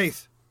 Ugh.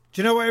 Keith,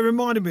 do you know what it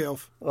reminded me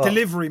of? What?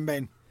 Delivery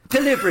men.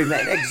 Delivery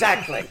men,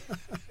 exactly.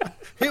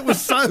 It was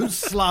so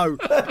slow.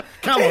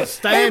 Come on,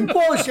 Stan. It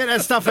was. Get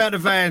that stuff out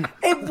of the van.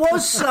 It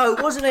was slow,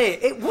 wasn't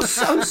it? It was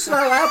so slow.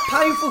 How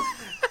painful.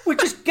 We're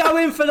just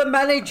going for the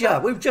manager.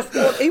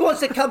 He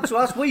wants to come to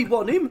us. We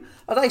want him.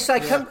 And they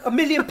say, £1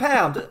 million.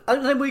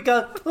 And then we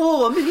go,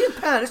 £1 million.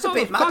 It's a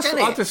bit much,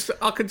 isn't it?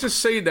 I can just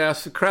see now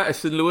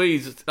Socrates and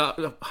Louise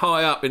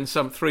high up in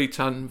some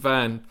 3-ton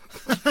van.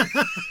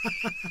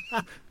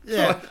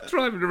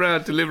 Driving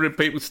around delivering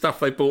people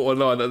stuff they bought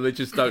online that they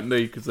just don't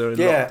need because they're in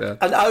lockdown.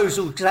 And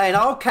Ozil saying,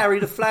 I'll carry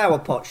the flower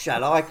pot,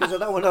 shall I? Because I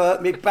don't want to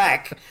hurt me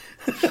back.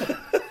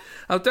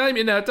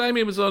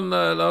 Damien was on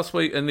last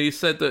week and he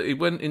said that he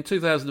went in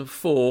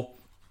 2004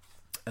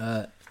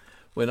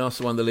 when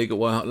Arsenal won the league at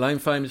White Hart Lane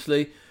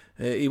famously.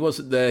 He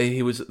wasn't there.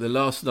 He was at the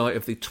last night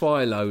of the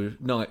Twilo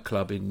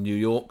nightclub in New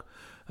York,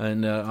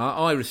 and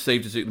I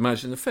received, as you can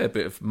imagine, a fair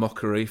bit of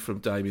mockery from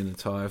Damien and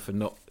Tyre for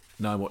not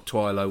knowing what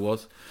Twilo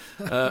was.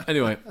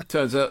 Anyway,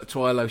 turns out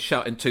Twilo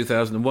shut in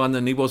 2001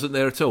 and he wasn't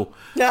there at all.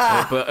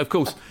 But of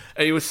course,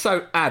 he was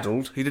so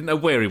addled he didn't know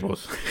where he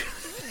was.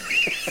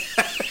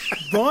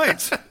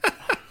 Right.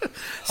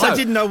 I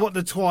didn't know what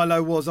the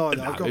Twilo was either.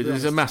 No, it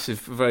was a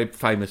massive, very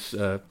famous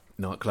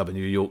nightclub in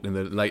New York in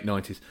the late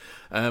 90s.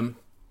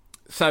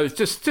 So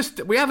it's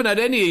just we haven't had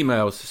any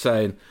emails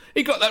saying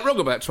he got that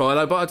wrong about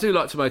Twilo, but I do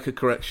like to make a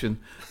correction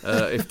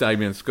if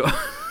Damien's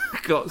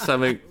got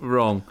something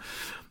wrong.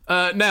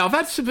 Now, I've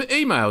had some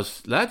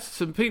emails, lads.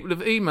 Some people have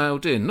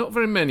emailed in. Not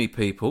very many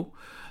people.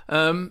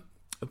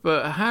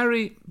 But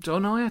Harry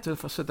Donai, I don't know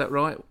if I said that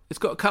right. It's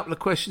got a couple of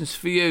questions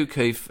for you,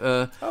 Keith.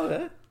 Yeah,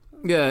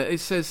 it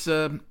says...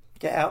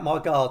 Get out my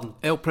garden.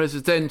 El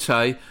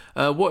Presidente,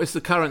 what is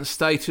the current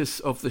status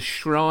of the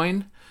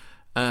shrine?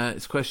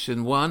 It's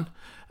question 1.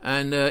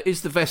 And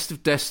is the Vest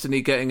of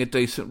Destiny getting a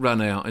decent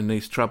run out in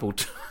these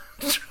troubled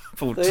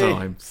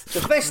times?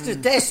 The Vest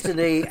of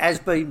Destiny has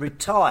been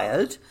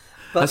retired,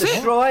 but the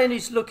shrine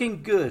is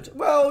looking good.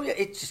 Well,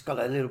 it's just got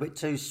a little bit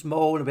too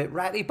small and a bit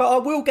ratty, but I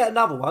will get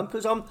another one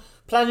because I'm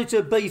planning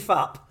to beef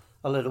up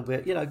a little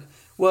bit,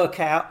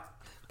 work out.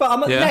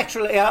 But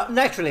naturally,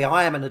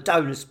 I am an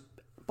Adonis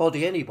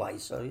body anyway,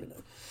 so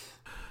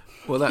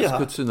Well, that's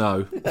good to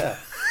know. Yeah.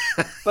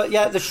 But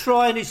the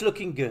shrine is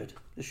looking good.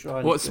 The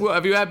shrine. What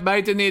have you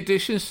made any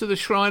additions to the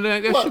shrine?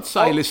 I should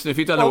say, listen, if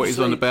you don't know what he's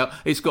on about,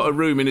 he's got a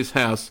room in his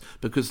house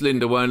because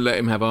Linda won't let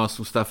him have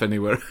Arsenal stuff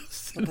anywhere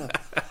else.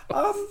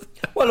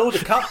 All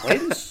the cup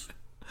wins.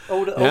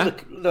 All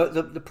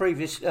the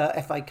previous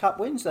FA Cup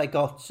wins, they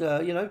got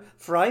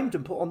framed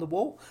and put on the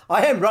wall.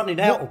 I am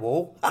running out of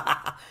wall.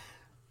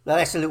 Now,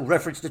 that's a little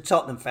reference to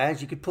Tottenham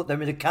fans. You could put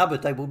them in a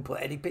cupboard. They wouldn't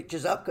put any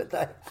pictures up, could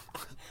they?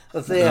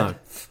 Of their...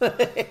 No.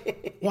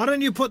 Why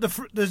don't you put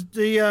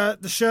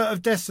the shirt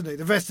of Destiny,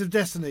 the Vest of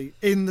Destiny,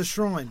 in the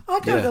shrine? I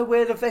don't know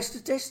where the Vest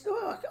of Destiny...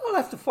 I'll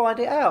have to find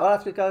it out. I'll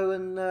have to go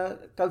and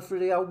go through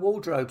the old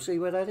wardrobe, see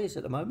where that is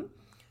at the moment.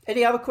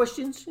 Any other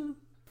questions?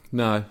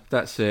 No,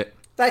 that's it.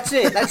 That's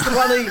it. That's the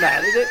one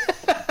email, is it?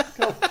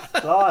 Oh,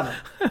 blimey.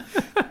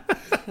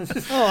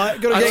 All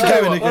right, got to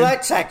get going again. Well,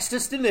 that taxed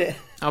us, didn't it?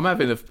 I'm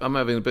having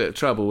a bit of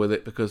trouble with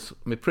it because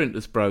my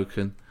printer's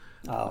broken,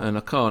 and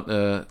I can't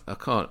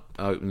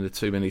open the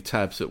too many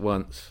tabs at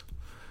once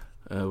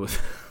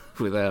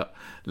without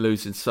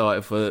losing sight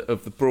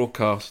of the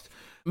broadcast.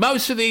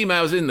 Most of the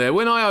emails in there,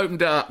 when I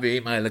opened up the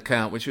email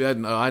account, which I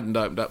hadn't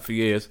opened up for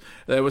years,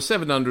 there were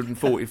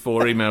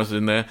 744 emails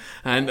in there,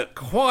 and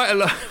quite a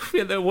lot.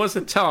 There was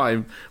a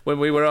time when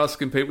we were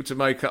asking people to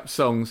make up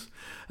songs,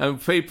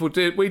 and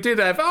we did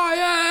have "I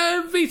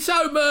Am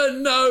Vito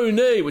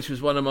Mannone," which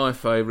was one of my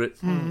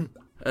favourites,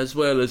 as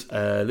well as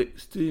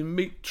Alex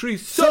Dimitri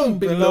Song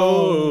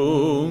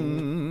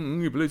Belong.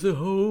 He plays a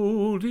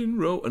holding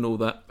role and all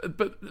that.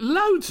 But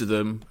loads of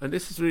them, and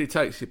this really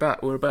takes you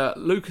back, were about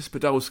Lucas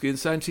Podolski and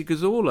Santi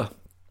Cazorla.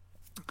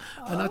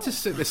 And I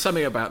just think there's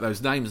something about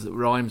those names that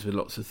rhymes with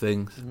lots of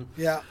things.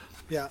 Yeah.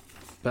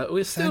 But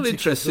we're still Santi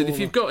interested Cazorla. if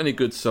you've got any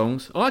good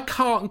songs. I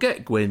can't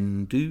get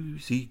Gwen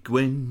Doozy,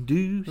 Gwen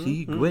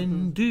Doozy,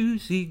 Gwen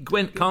Doozy,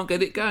 Gwen. Can't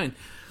get it going.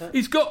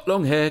 He's got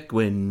long hair,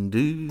 Gwen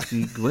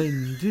Doozy,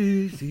 Gwen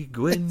Doozy,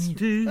 Gwen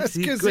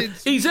Doozy, 'cause Gwen.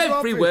 it's He's rubbish.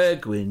 everywhere,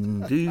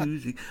 Gwen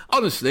Doozy.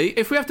 Honestly,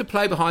 if we have to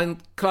play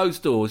behind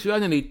closed doors, you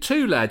only need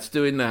two lads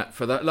doing that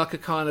for that, like a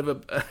kind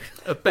of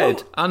a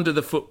bed under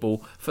the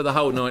football for the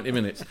whole 90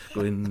 minutes.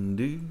 Gwen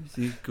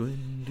Doozy,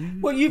 Gwen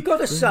Doozy. Well, you've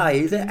got to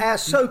say that our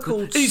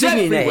so-called He's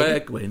singing everywhere,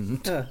 end,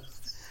 Gwen.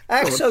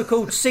 our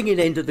so-called singing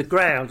end of the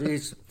ground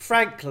is,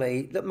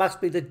 frankly, that must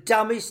be the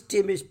dumbest,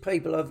 dimmest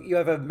people you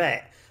ever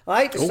met.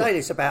 I hate to say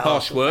this about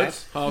Harsh Arsenal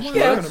words. fans. Harsh Hang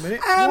words. on a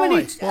minute. How Why?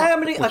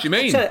 many? What do you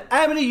mean?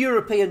 How many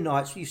European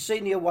nights you've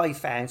seen the away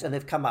fans and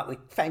they've come up with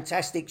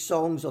fantastic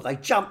songs, or they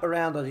jump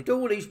around or they do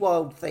all these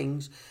wild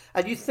things,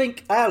 and you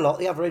think our lot,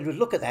 the other end, would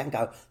look at that and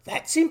go,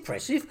 "That's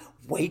impressive.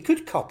 We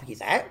could copy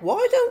that.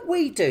 Why don't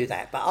we do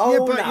that?" But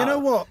but no, you know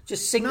what?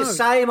 Just sing the No.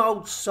 same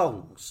old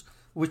songs,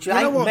 which You know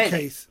ain't what,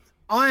 many. Keith?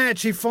 I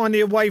actually find the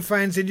away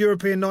fans in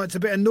European nights a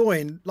bit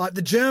annoying. Like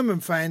the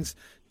German fans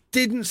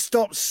didn't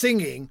stop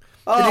singing,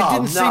 but it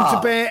didn't seem to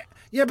bear.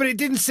 Yeah, but it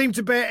didn't seem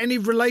to bear any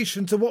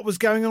relation to what was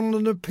going on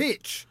the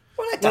pitch.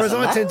 Well, that Whereas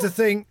doesn't I tend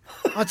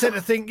matter.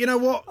 to think, you know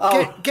what?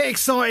 Get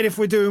excited if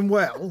we're doing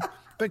well,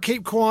 but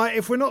keep quiet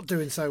if we're not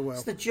doing so well.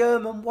 It's the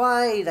German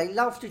way. They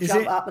love to Is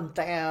jump it? up and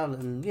down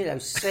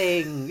and,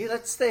 sing.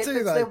 That's their Do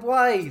they? their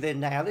way.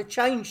 They've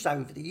changed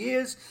over the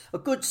years. A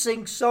good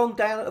sing song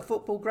down at a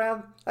football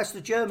ground. That's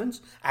the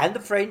Germans and the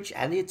French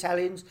and the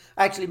Italians.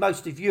 Actually,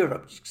 most of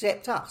Europe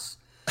except us.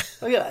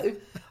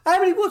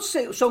 What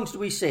songs do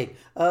we sing?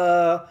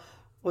 What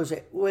is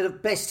it? We're the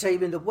best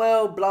team in the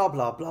world. Blah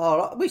blah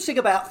blah. We sing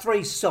about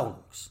 3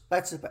 songs.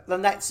 That's it,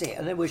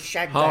 and then we're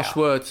shagged out. Harsh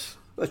words.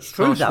 It's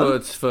true, Harsh though.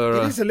 words for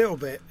It is a little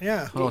bit,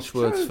 yeah. harsh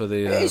words true. for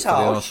the It is for the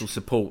harsh. Arsenal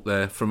support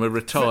there from a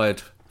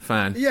retired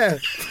fan. Yeah,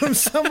 from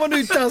someone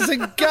who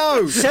doesn't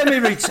go.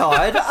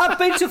 Semi-retired. I've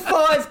been to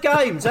 5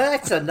 games.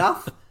 That's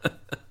enough.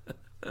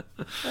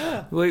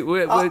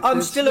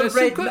 I'm still a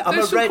red. I'm a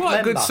There's some red quite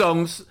member. good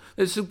songs.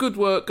 There's some good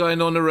work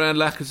going on around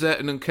Lacazette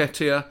and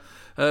Nketiah.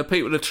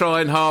 People are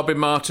trying Harbin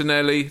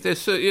Martinelli.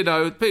 There's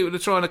people are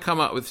trying to come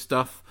up with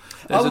stuff.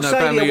 I There's would an say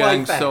the away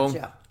Aubameyang fans. song.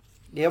 Yeah.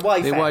 The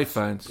away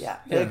fans. Yeah,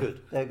 they're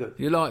good. They're good.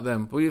 You like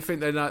them? Well, you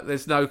think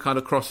there's no kind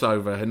of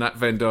crossover in that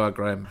Venn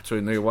diagram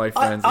between the away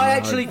fans? I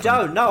and the actually home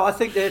don't. No, I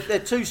think they're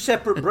 2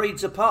 separate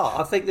breeds apart.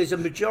 I think there's a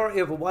majority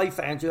of away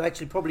fans who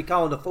actually probably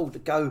can't afford to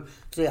go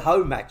to their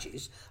home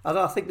matches, and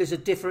I think there's a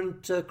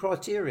different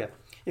criteria.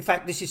 In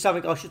fact, this is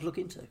something I should look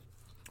into.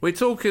 We were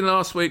talking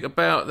last week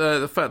about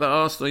the fact that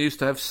Arsenal used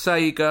to have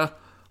Sega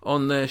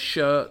on their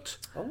shirt,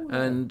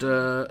 and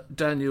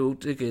Daniel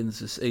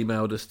Diggins has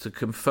emailed us to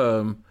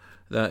confirm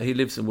that he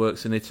lives and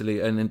works in Italy,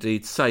 and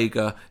indeed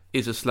Sega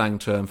is a slang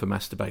term for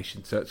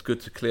masturbation, so it's good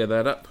to clear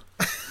that up.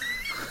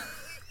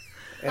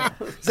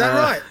 Is that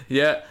right?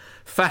 Yeah,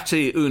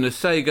 Fatti una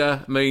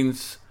Sega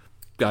means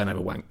go and have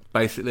a wank,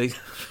 basically.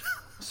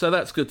 So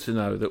that's good to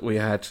know that we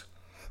had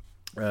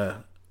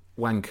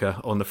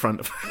wanker on the front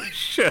of our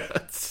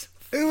shirts.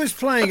 Who was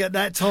playing at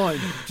that time?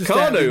 Just out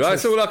of Carnu, interest.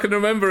 that's all I can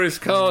remember is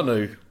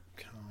Carnu.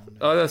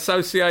 I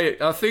associate.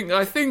 I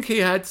think he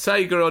had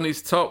Sega on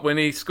his top when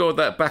he scored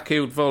that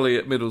back-heeled volley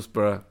at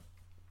Middlesbrough.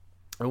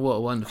 And what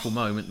a wonderful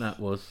moment that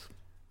was.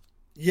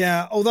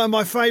 Yeah, although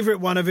my favourite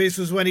one of his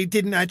was when he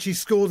didn't actually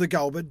score the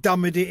goal but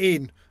dummied it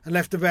in and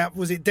left about,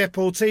 was it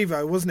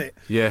Deportivo, wasn't it?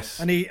 Yes.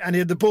 And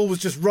the ball was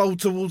just rolled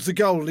towards the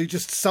goal and he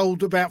just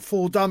sold about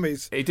 4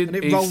 dummies. He didn't.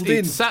 And it rolled He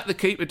in. sat the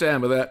keeper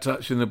down without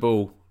touching the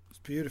ball. It's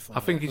beautiful. I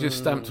think he just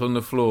stamped on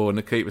the floor and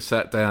the keeper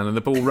sat down and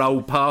the ball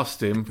rolled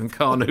past him and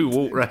Carnu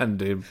walked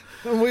round him.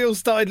 And we all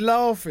started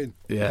laughing.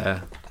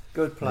 Yeah.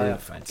 Good player. Yeah,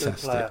 fantastic.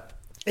 Good player.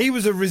 He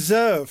was a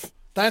reserve.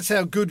 That's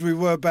how good we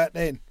were back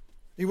then.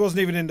 He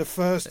wasn't even in the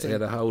first He team.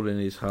 had a hole in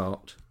his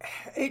heart.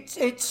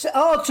 It's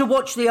hard to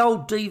watch the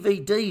old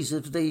DVDs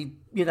of the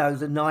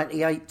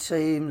 98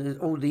 team,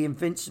 all the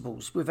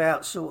Invincibles,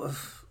 without sort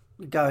of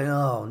going,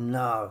 oh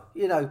no.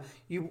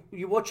 You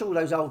watch all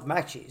those old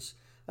matches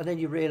and then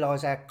you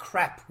realise how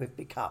crap we've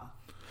become.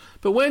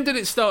 But when did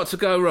it start to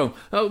go wrong?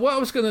 What I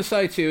was going to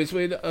say to you is,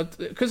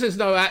 because there's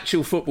no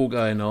actual football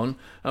going on,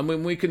 and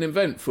when we can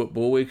invent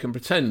football, we can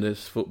pretend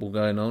there's football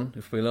going on,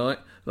 if we like.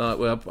 Like,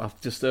 well,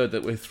 I've just heard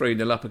that we're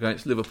 3-0 up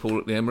against Liverpool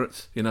at the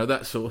Emirates,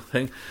 that sort of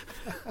thing.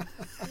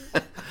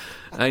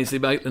 Ainsley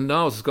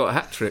Maitland-Niles has got a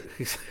hat-trick.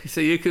 You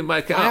see, you can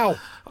make it up.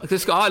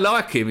 I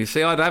like him, you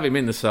see, I'd have him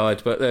in the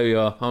side, but there you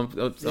are. I'm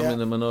in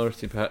the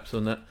minority perhaps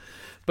on that.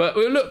 But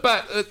we'll look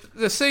back at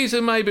the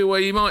season maybe where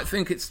you might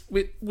think it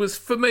was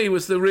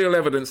the real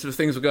evidence of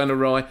things were going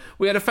awry.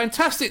 We had a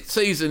fantastic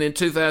season in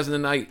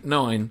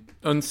 2008-9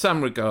 in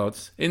some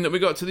regards, in that we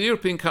got to the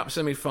European Cup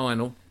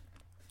semi-final.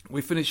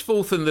 We finished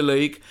 4th in the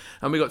league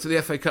and we got to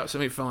the FA Cup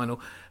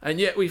semi-final, and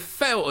yet we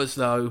felt as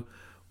though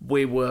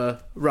we were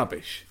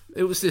rubbish.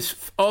 It was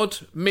this odd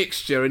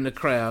mixture in the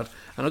crowd,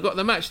 and I got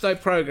the match day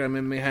programme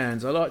in my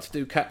hands. I like to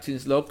do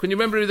captain's log. Can you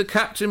remember who the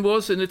captain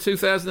was in the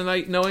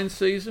 2008-9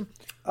 season?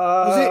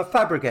 Was it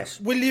Fabregas?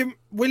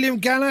 William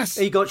Gallas?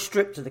 He got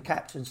stripped of the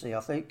captaincy,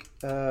 I think.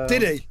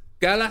 Did he?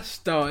 Gallas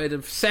started,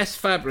 and Cesc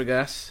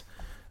Fabregas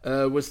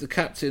was the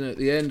captain at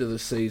the end of the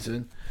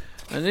season.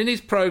 And in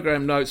his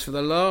programme notes for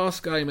the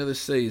last game of the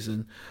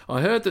season,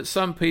 I heard that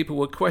some people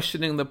were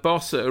questioning the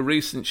boss at a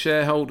recent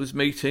shareholders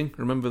meeting.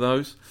 Remember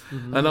those?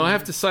 Mm-hmm. And I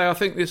have to say, I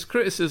think this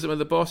criticism of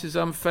the boss is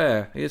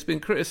unfair. He has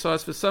been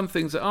criticised for some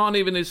things that aren't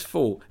even his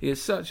fault. He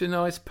is such a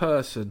nice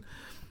person,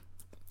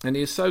 and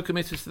he is so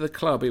committed to the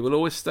club, he will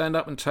always stand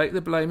up and take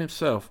the blame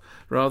himself,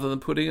 rather than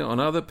putting it on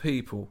other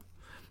people.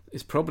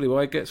 It's probably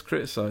why he gets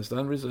criticised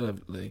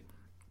unreservedly.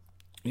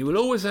 You will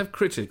always have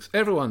critics.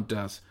 Everyone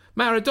does.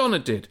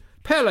 Maradona did.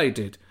 Pele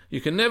did. You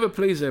can never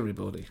please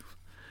everybody.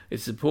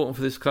 It's important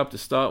for this club to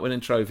start winning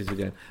trophies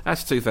again.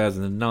 That's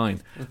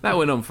 2009. That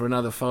went on for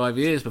another 5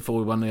 years before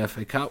we won the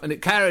FA Cup, and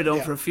it carried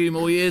on for a few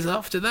more years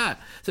after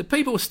that. So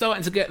people were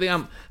starting to get the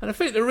ump, and I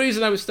think the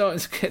reason they were starting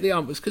to get the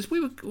ump was because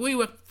we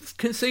were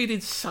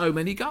conceded so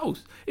many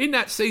goals. In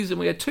that season,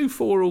 we had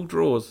 2-4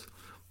 draws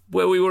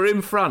where we were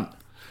in front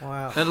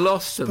and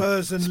lost them.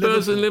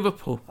 Spurs and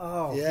Liverpool.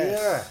 Oh, yes.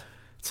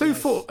 yeah.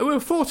 2-4. We were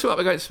 4-2 up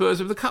against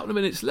Spurs with a couple of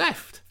minutes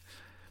left.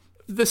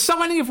 The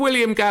signing of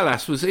William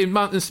Gallas was in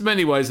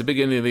many ways the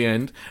beginning of the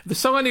end. The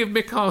signing of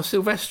Mikhail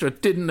Silvestre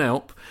didn't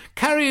help.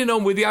 Carrying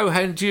on with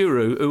Johan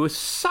Duru, who was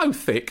so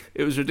thick,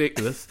 it was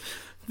ridiculous.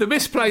 The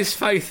misplaced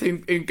faith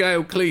in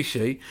Gaël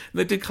Clichy,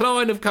 the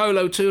decline of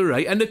Kolo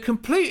Touré, and the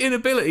complete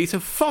inability to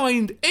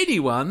find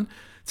anyone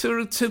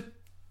to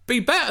be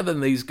better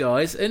than these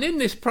guys. And in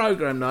this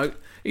programme note,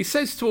 he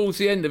says towards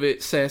the end of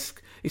it, Cesc,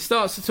 he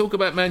starts to talk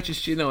about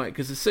Manchester United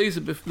because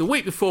the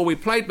week before we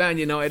played Man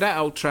United at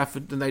Old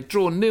Trafford and they'd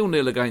drawn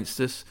 0-0 against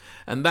us,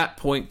 and that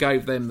point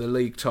gave them the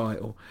league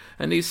title.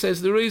 And he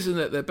says the reason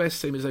that their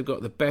best team is they've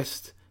got the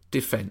best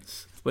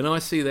defence. When I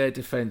see their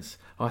defence,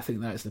 I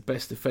think that is the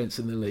best defence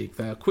in the league.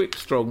 They are quick,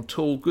 strong,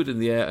 tall, good in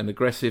the air and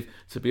aggressive.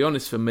 To be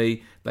honest, for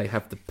me, they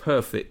have the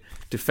perfect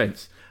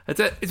defence.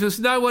 It was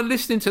no one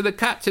listening to the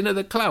captain of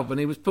the club when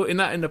he was putting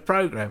that in the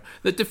programme.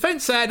 The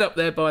defence they had up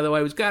there, by the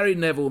way, was Gary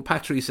Neville and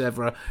Patrice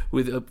Evra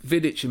with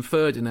Vidic and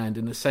Ferdinand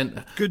in the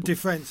centre. Good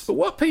defence. But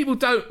what people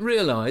don't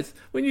realise,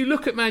 when you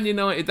look at Man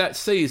United that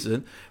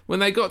season, when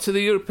they got to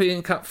the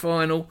European Cup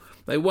final,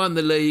 they won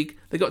the league,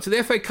 they got to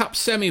the FA Cup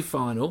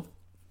semi-final,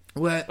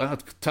 where,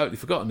 I'd totally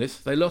forgotten this,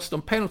 they lost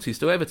on penalties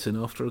to Everton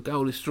after a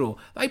goalless draw.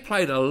 They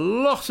played a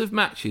lot of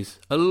matches.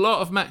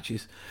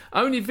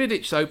 Only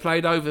Vidic, though,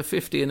 played over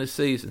 50 in a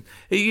season.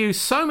 He used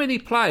so many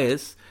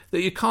players that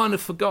you've kind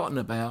of forgotten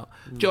about.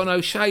 John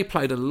O'Shea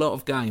played a lot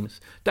of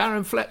games.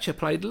 Darren Fletcher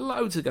played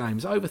loads of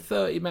games, over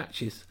 30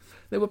 matches.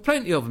 There were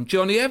plenty of them.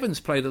 Johnny Evans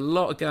played a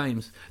lot of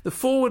games. The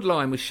forward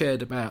line was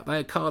shared about. They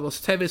had Carlos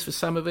Tevez for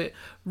some of it.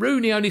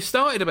 Rooney only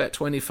started about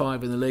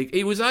 25 in the league.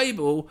 He was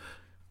able,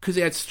 because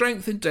he had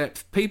strength and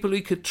depth, people he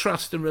could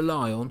trust and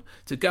rely on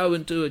to go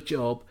and do a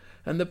job,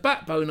 and the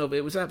backbone of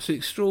it was absolutely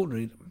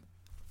extraordinary.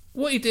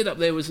 What he did up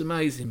there was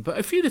amazing, but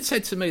if you'd have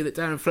said to me that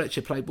Darren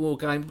Fletcher played more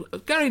games,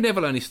 Gary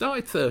Neville only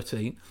started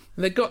 13,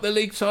 and they got the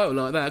league title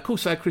like that. Of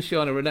course, they had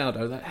Cristiano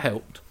Ronaldo, that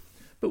helped.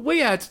 But we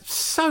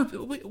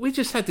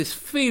just had this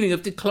feeling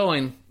of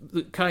decline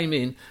that came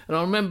in, and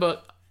I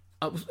remember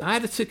I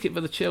had a ticket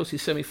for the Chelsea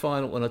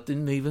semi-final, and I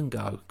didn't even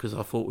go because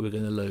I thought we were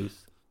going to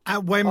lose.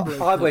 At Wembley.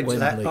 I went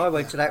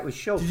to that with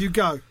Sean. Did you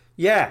go?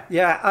 Yeah.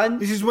 And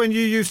this is when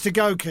you used to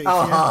go, Keith.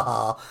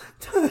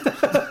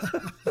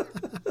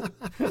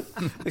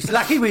 It's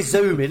lucky we're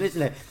zooming,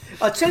 isn't it?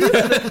 I tell you,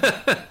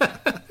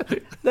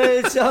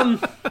 there's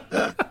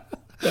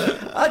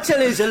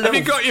a little. Have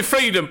you got your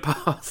freedom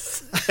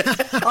pass?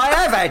 I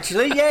have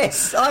actually.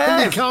 Yes, I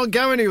have. You can't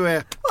go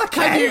anywhere. I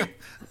can.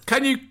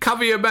 Can you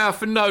cover your mouth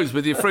and nose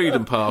with your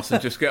freedom pass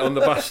and just get on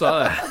the bus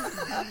like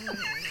that?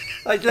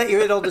 I'd let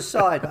you in on the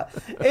side.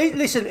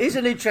 Listen, here's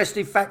an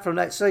interesting fact from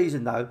that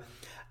season, though.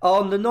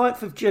 On the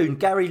 9th of June,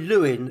 Gary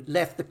Lewin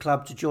left the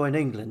club to join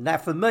England. Now,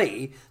 for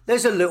me,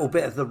 there's a little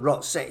bit of the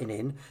rot setting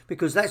in,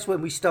 because that's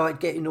when we started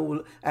getting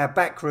all our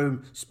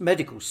backroom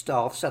medical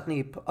staff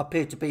suddenly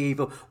appeared to be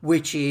either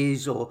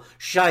witches or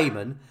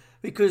shaman,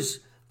 because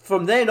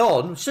from then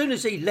on, as soon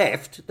as he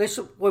left, that's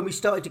when we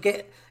started to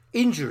get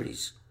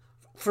injuries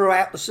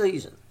throughout the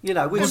season. You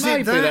know,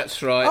 maybe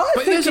that's right.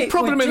 But there's a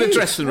problem in the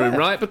dressing room,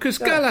 right? Because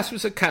Gallas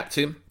was a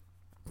captain.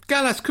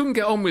 Gallas couldn't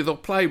get on with or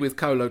play with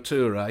Kolo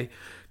Touré.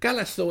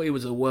 Gallas thought he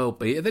was a world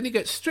beater. Then he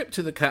gets stripped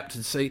to the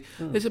captaincy.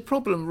 There's a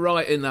problem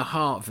right in the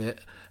heart of it.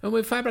 And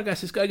when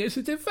Fabregas is going, it's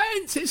the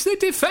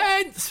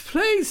defence,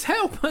 please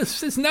help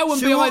us. There's no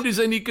one behind who's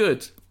any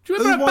good. Do you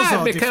remember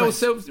how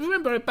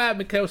bad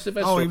Mikel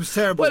Silvestre? Oh, he was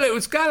terrible. Well, it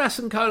was Gallas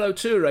and Kolo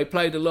Touré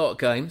played a lot of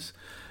games.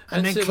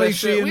 And then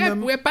Clichy we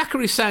had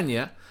Bakary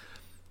Sagna.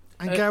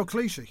 And Gael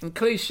Clichy. And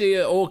Clichy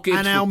or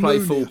Gibbs would play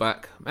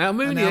fullback.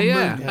 Almunia,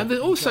 yeah. And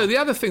also the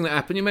other thing that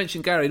happened, you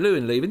mentioned Gary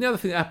Lewin leaving, the other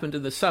thing that happened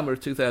in the summer of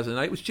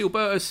 2008 was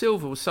Gilberto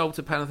Silva was sold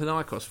to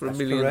Panathinaikos for £1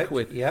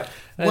 million. Yeah.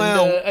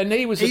 And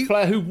he was a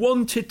player who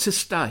wanted to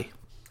stay.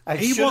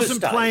 He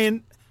wasn't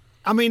playing...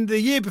 I mean, the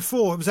year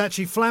before, it was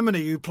actually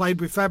Flamini who played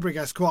with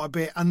Fabregas quite a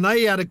bit, and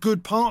they had a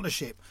good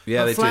partnership.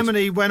 Yeah, but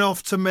Flamini went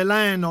off to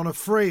Milan on a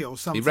free or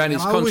something. He ran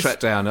his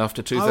contract down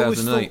after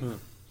 2008.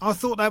 I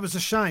thought that was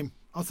a shame.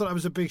 I thought that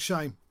was a big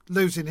shame,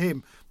 losing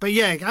him. But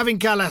yeah, having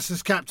Gallas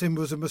as captain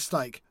was a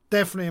mistake.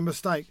 Definitely a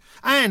mistake.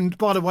 And,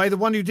 by the way, the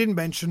one you didn't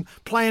mention,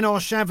 playing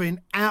Arshavin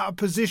out of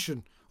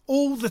position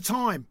all the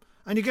time.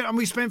 And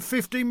we spent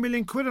 15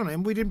 million quid on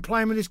him. We didn't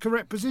play him in his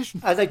correct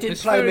position. And they didn't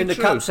play him in the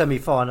cup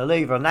semi-final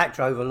either, and that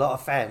drove a lot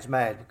of fans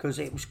mad because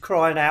it was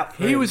crying out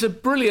for him. He was a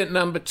brilliant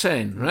number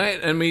 10,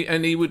 right?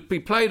 And he would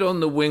be played on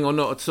the wing or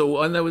not at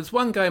all. And there was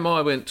one game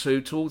I went to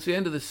towards the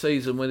end of the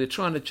season when they're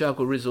trying to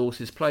juggle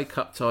resources, play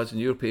cup ties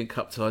and European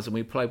cup ties, and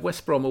we played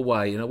West Brom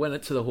away. And I went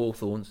into the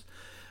Hawthorns,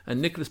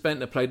 and Nicholas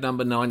Bentner played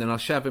number 9, and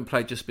Arshavin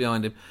played just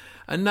behind him.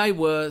 And they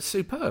were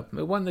superb.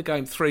 They won the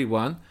game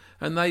 3-1.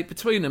 And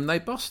between them, they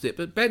bossed it.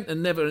 But Bentner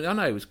never, I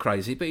know he was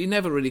crazy, but he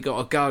never really got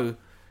a go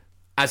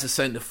as a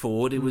centre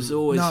forward. It was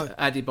always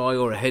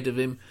Adebayor ahead of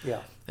him. Yeah.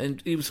 And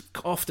he was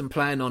often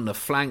playing on the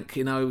flank,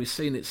 we've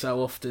seen it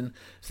so often.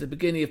 It's the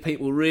beginning of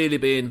people really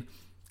being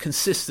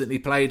consistently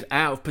played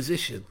out of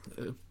position.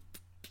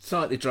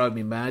 Slightly drove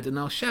me mad. And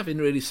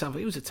Arshavin really suffered.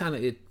 He was a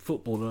talented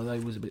footballer, although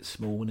he was a bit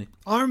small, wasn't he?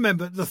 I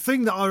remember, the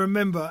thing that I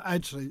remember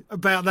actually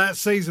about that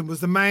season was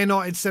the Man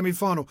United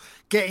semi-final,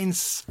 getting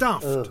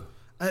stuffed.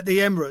 At the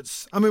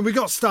Emirates. I mean, we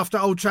got stuffed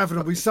at Old Trafford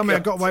and we somehow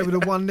got away with a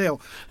 1-0.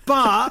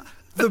 But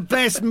the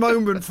best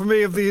moment for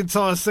me of the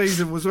entire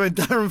season was when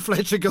Darren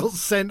Fletcher got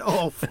sent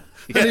off.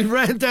 And he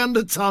ran down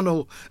the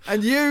tunnel,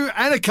 and you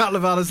and a couple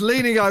of others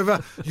leaning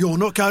over, you're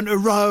not going to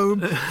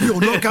Rome, you're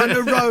not going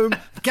to Rome.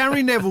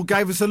 Gary Neville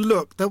gave us a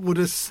look that would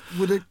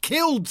have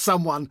killed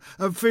someone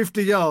at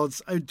 50 yards.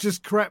 It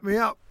just cracked me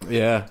up.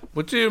 Yeah.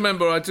 Well,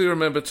 I do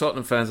remember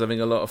Tottenham fans having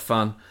a lot of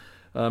fun.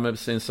 I remember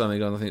seeing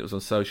something on, I think it was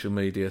on social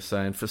media,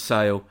 saying, for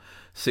sale,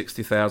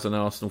 60,000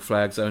 Arsenal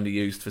flags only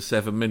used for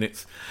 7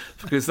 minutes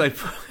because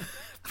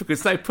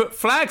they put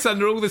flags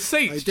under all the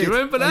seats. Do you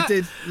remember that? They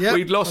did. Yep,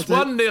 we'd lost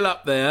 1-0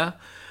 up there,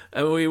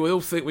 and we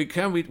all think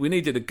we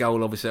needed a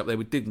goal, obviously, up there.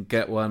 We didn't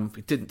get one.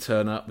 We didn't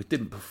turn up. We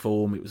didn't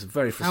perform. It was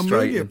very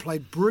frustrating. Almunia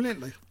played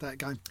brilliantly that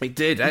game. He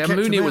did.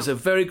 Almunia was a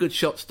very good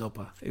shot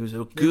stopper. He was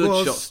a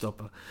good shot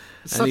stopper.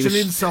 Such an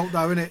insult,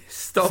 though, isn't it?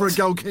 For a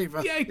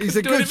goalkeeper. Yeah, he's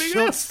a good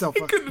shot stopper.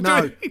 He couldn't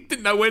do it. He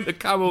didn't know when to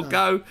come or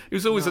go. He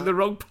was always in the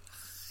wrong place.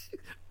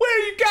 Where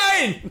are you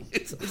going?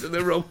 He's in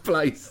the wrong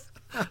place.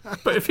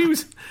 But if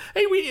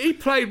he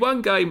played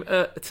one game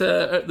at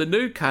the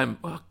Nou Camp.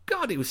 Oh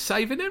God, he was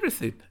saving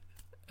everything,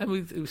 and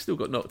we still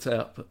got knocked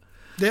out. But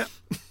yeah.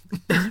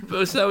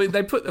 But so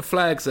they put the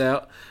flags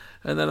out,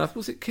 and then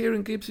was it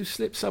Kieran Gibbs who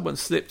slipped? Someone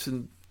slipped,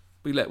 and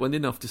we let one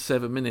in after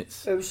 7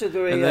 minutes. It was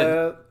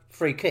a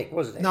free kick,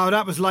 wasn't it? No,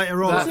 that was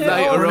later on.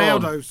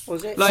 Ronaldo's.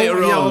 Was it?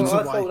 Later on.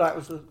 I thought that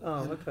was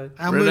okay.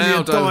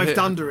 Almunia dived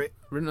under it.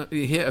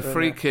 He hit a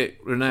free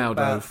kick,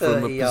 Ronaldo,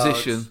 from a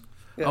position.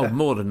 Yeah. Oh,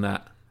 more than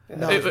that.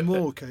 No, it was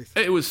more, Keith.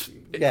 It was...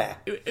 Yeah.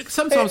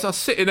 Sometimes I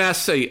sit in our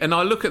seat and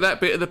I look at that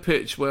bit of the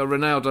pitch where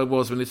Ronaldo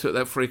was when he took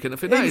that free kick.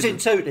 He was in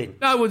Tooting.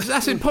 No,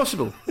 that's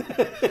impossible.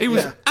 He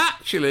was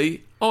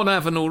actually on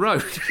Avenel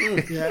Road.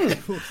 Yeah.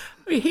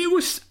 He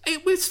was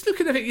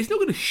looking at it. He's not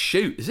going to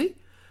shoot, is he?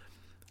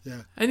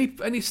 Yeah.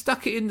 And he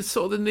stuck it in the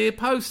sort of the near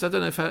post. I don't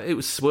know if it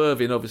was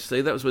swerving.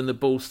 Obviously, that was when the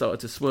ball started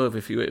to swerve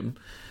if you hit him.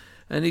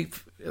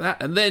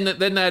 And then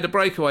they had a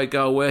breakaway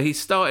goal where he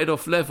started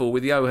off level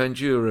with Johan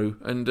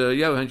Djourou, and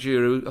Johan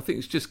Djourou, I think,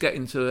 is just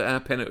getting to our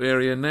penalty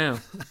area now.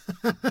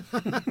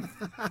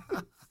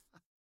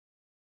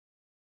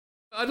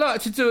 I'd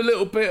like to do a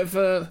little bit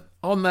of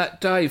on that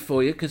day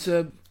for you, because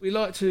we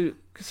like to,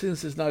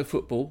 since there's no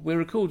football, we're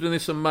recording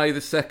this on May the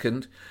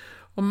 2nd.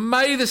 On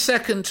May the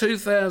 2nd,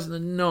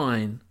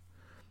 2009,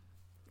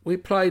 we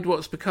played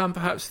what's become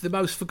perhaps the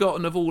most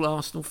forgotten of all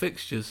Arsenal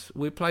fixtures.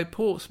 We played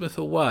Portsmouth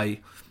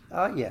away.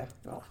 Oh, yeah.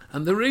 Oh.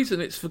 And the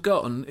reason it's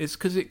forgotten is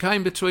because it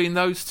came between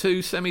those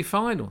two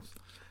semi-finals.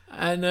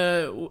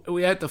 And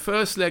we had the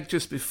first leg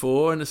just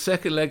before and the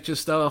second leg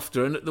just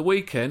after. And at the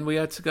weekend, we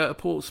had to go to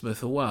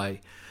Portsmouth away.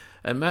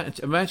 And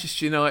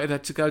Manchester United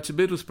had to go to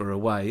Middlesbrough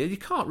away. And you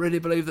can't really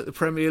believe that the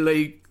Premier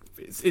League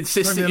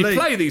insists that you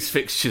play these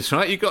fixtures,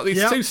 right? You've got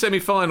these two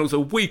semi-finals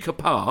a week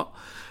apart.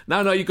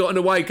 No, you've got an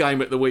away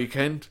game at the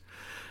weekend.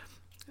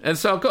 And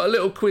so I've got a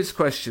little quiz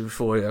question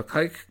for you,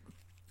 okay?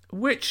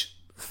 Which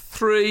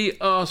 3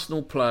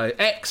 Arsenal players,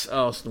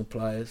 ex-Arsenal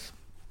players,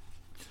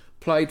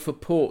 played for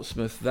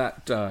Portsmouth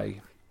that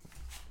day.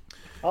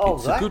 Oh,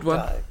 It's that a good one.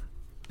 day.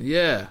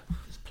 Yeah.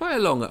 Play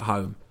along at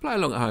home. Play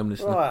along at home,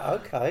 listener. Right,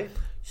 okay.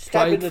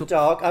 Stab in Played the for-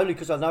 dark, only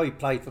because I know he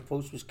played for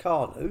Portsmouth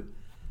Carnu.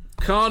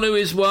 Carnu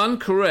is one,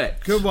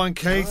 correct. Good one,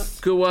 Keith.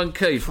 Good one,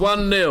 Keith.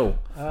 1-0.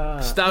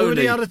 Stoney. Who were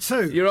the other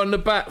two? You're on the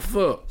back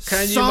foot.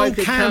 Can you Sol make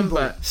a Campbell.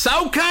 comeback?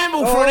 Sol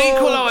Campball for an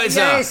equaliser.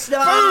 Yes, no.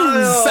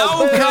 Boom! Sol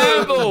Boom.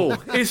 Campbell.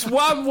 It's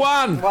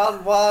 1-1.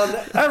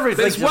 1-1.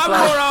 Everything's There's one a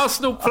play. more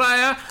Arsenal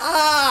player.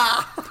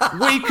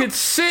 We could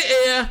sit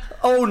here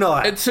All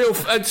night. until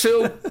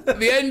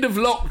the end of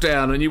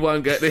lockdown and you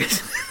won't get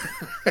this.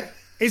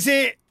 Is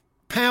it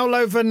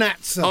Paolo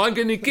Venazza? I'm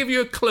going to give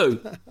you a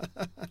clue.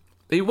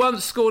 He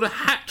once scored a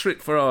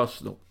hat-trick for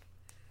Arsenal.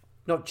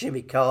 Not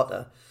Jimmy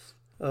Carter.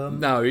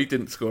 No, he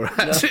didn't score a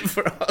hat-trick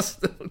for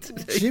Arsenal,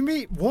 did he?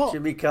 Jimmy, what?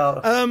 Jimmy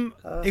Carter.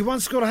 He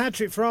once scored a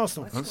hat-trick for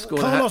Arsenal.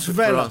 Scored a Carlos hat-trick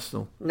for Vela.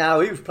 Arsenal. No,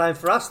 he was playing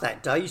for us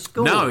that day. He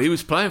scored. No, he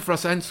was playing for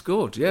us and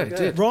scored. Yeah, he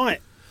did. Right.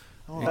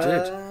 He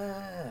did.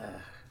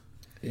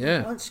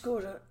 Yeah. One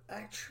scored a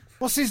hat-trick.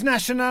 What's his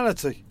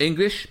nationality?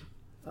 English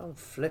Oh,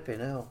 flipping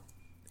hell.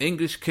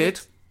 English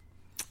kid.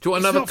 Do you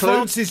want It's another not clue?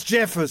 Francis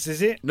Jeffers,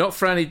 is it? Not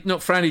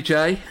Franny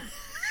J.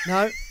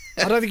 No.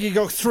 I don't think he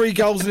got 3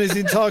 goals in his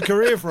entire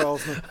career for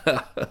Arsenal.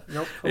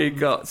 Not He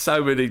got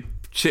so many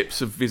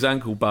chips of his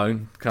ankle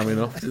bone coming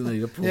off, didn't he?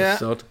 The poor Yeah.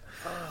 sod.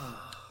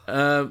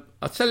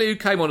 I'll tell you who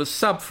came on as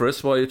sub for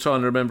us while you're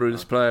trying to remember who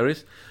this player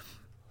is.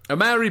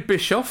 Amari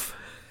Bischoff.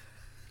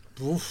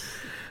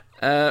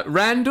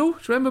 Randall. Do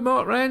you remember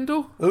Mark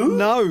Randall?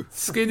 No.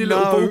 Skinny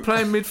little No.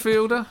 ball-playing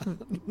midfielder.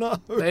 No.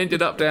 They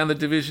ended up down the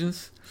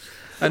divisions.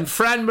 And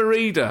Fran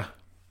Merida.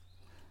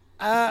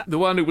 The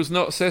one who was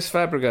not Cesc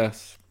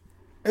Fabregas.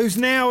 Who's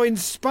now in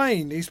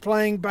Spain. He's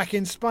playing back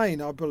in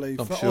Spain, I believe,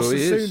 I'm for sure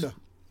he is. Osasuna.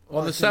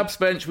 On the subs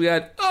bench, we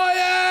had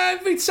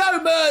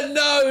Vitoma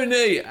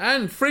Noni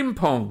and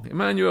Frimpong,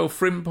 Emmanuel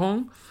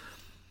Frimpong.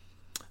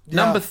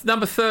 Yeah.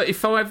 Number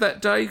 35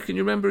 that day. Can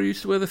you remember who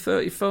used to wear the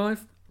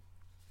 35?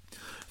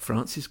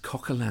 Francis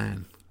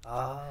Coquelin.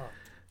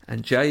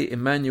 And J.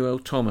 Emmanuel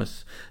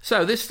Thomas.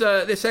 So this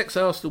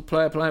ex-Arsenal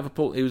player playing for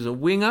Port, he was a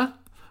winger.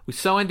 We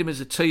signed him as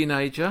a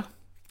teenager.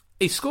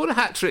 He scored a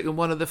hat-trick in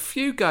one of the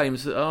few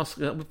games that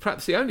Arsenal,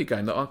 perhaps the only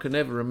game that I can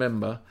ever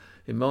remember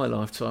in my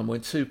lifetime,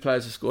 when 2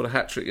 players have scored a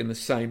hat-trick in the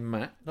same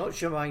match. Not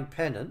Jermaine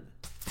Pennant.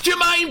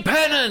 Jermaine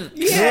Pennant!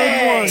 Good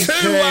one,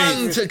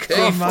 2-1 to Keith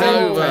Jermaine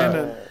Dover.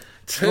 Pennant.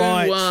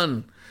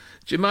 2-1.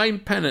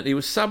 Jermaine Pennant, he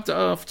was subbed at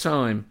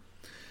half-time.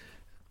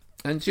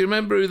 And do you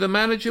remember who the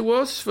manager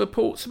was for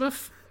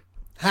Portsmouth?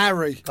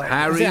 Harry.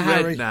 Harry Was it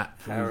Harry? Redknapp,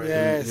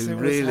 Yes, who it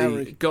was really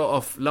Harry. got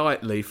off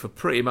lightly for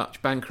pretty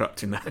much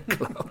bankrupting that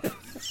club.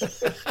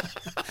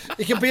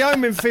 He could be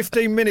home in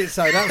 15 minutes,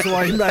 though. That's the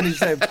way he managed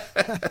them.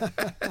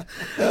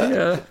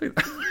 Yeah,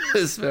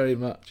 there's very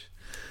much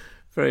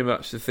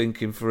the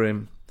thinking for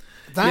him.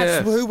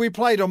 That's Yeah. who we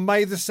played on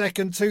May the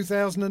 2nd,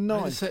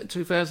 2009. It's set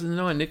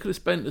 2009. Nicholas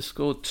Bentner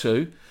scored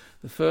 2.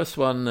 The first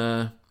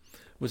one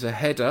was a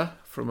header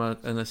from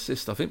an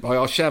assist, I think, by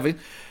Arshavin.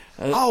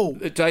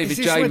 David is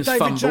this where James David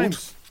fumbled.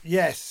 James-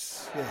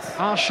 Yes.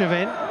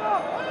 Arshavin.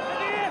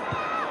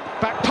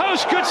 Back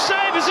post, good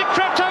save as it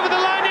crept over the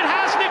line. It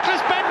has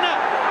Nicholas Bentner.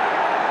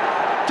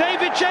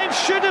 David James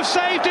should have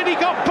saved it. He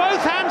got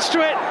both hands to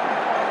it.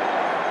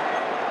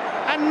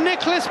 And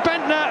Nicholas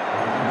Bentner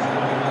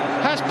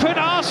has put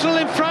Arsenal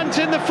in front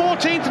in the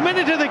 14th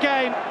minute of the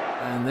game.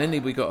 And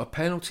then we got a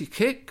penalty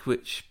kick,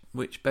 which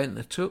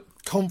Bentner took.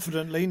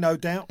 Confidently, no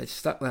doubt. It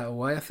stuck that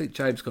away. I think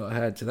James got a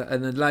hand to that.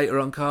 And then later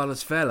on,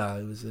 Carlos Vela,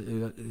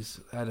 who's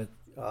had a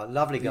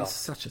Lovely goal. he's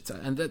such a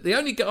and the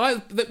only guy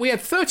that we had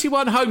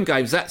 31 home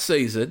games that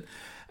season,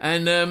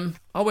 and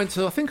I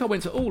think I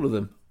went to all of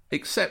them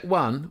except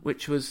one,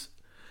 which was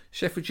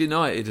Sheffield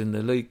United in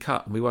the League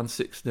Cup, and we won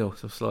 6-0. So I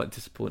was slightly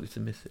disappointed to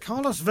miss it.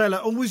 Carlos Vela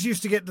always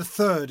used to get the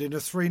third in a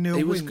 3-0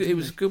 He win. was good. He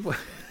was a good one.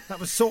 That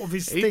was sort of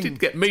his He thing. did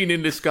get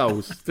meaningless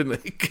goals,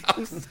 didn't he?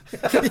 Goals.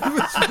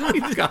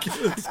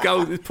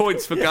 His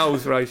points for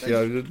goals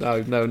ratio.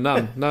 No,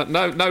 none.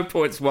 No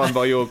points won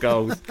by your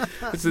goals.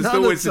 This is None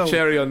always at the all.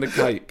 cherry on the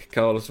cake,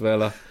 Carlos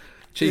Vela.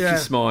 Cheeky Yeah.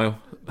 smile.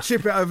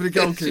 Chip it over the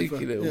goalkeeper.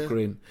 Cheeky little Yeah.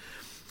 grin.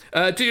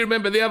 Do you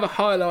remember the other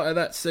highlight of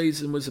that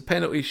season was a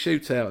penalty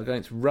shootout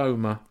against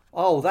Roma?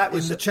 Oh, that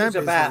was, the it was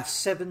Champions about League.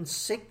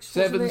 7-6.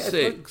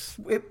 7-6.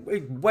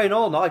 It went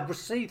on. I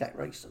received that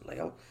recently.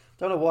 I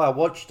don't know why I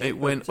watched it. It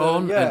went but,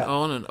 on yeah. and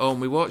on and on.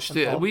 We watched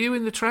it. on. Were you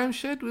in the tram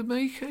shed with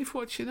me, Keith,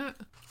 watching that?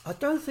 I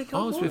don't think I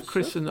I was with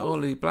Chris and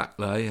Ollie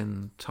Blackley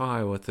and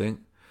Tayo, I think.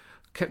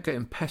 Kept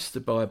getting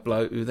pestered by a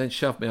bloke who then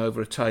shoved me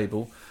over a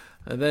table,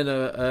 and then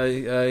No,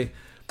 I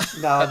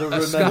don't a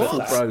remember scuffle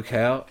that. broke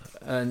out.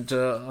 And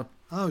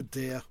Oh,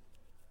 dear.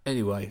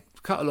 anyway,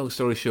 cut a long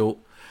story short,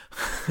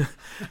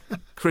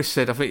 Chris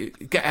said, "I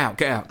think get out,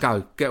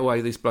 go, get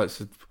away." These blokes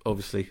are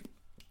obviously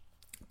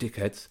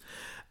dickheads,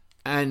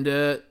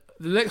 and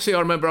the next thing I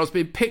remember, I was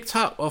being picked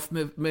up off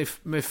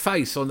my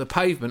face on the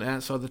pavement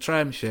outside the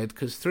tram shed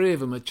because 3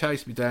 of them had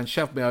chased me down,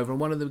 shoved me over, and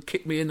one of them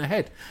kicked me in the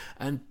head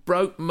and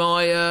broke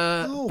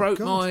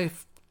my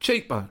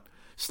cheekbone,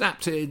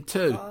 snapped it in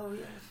 2. Oh,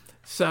 yeah.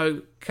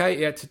 So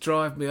Katie had to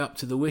drive me up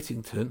to the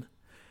Whittington,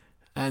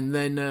 and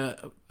then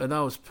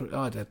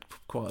I'd had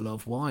quite a lot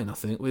of wine. I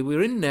think we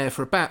were in there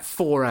for about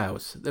 4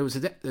 hours. There was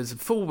a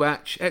full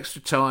match,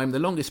 extra time, the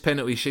longest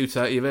penalty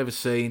shootout you've ever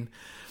seen,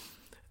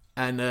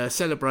 and a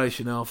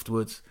celebration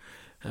afterwards.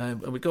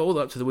 And we got all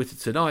up to the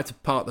Whittington. I had to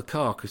park the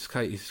car because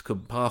Katie just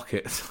couldn't park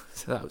it,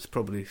 so that was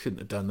probably shouldn't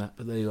have done that.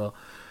 But there you are.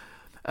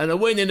 And I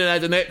went in and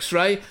had an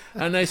X-ray,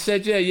 and they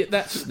said, "Yeah,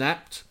 that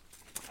snapped,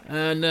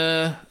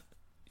 and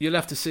you'll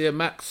have to see a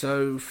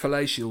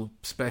maxillofacial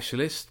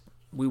specialist.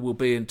 We will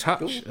be in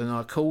touch." And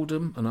I called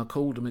him, and I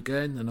called him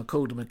again, and I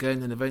called him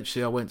again, and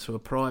eventually I went to a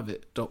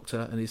private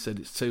doctor, and he said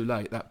it's too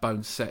late. That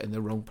bone's set in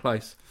the wrong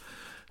place.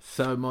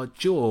 So my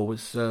jaw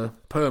was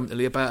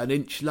permanently about an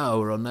inch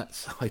lower on that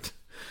side.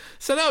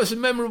 So that was a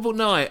memorable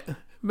night.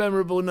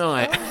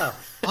 Oh.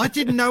 I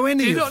didn't know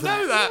any Did you of not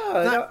know that?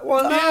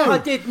 I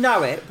did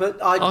know it,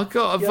 but I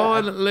got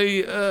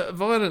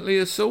violently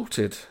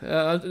assaulted,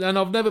 and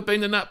I've never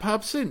been in that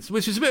pub since,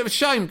 which is a bit of a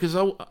shame because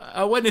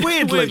I went in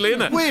weirdly,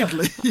 innit?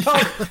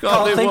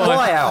 Can't think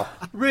why, Al.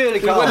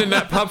 Really We can't. went in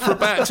that pub for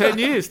about 10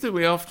 years, didn't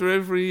we? After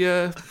every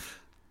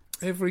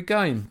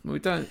game, we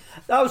don't.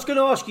 I was going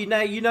to ask you now.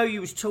 You know, you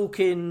was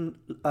talking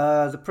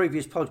the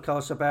previous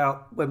podcast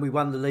about when we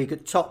won the league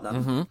at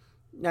Tottenham. Mm-hmm.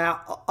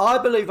 Now, I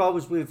believe I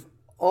was with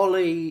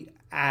Ollie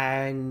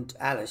and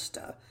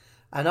Alistair,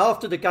 and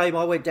after the game,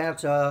 I went down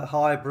to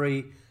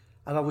Highbury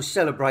and I was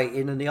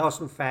celebrating, and the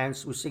Arsenal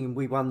fans were singing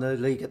 "We won the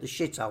league at the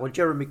shithole," and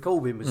Jeremy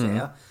Corbyn was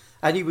there,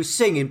 and he was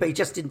singing, but he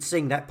just didn't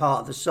sing that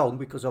part of the song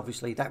because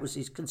obviously that was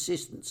his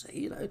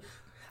consistency, you know.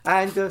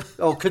 And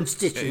or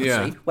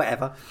constituency,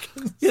 whatever,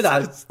 you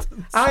know.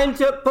 And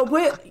but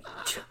what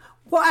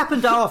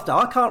happened after?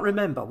 I can't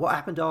remember what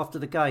happened after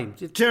the game.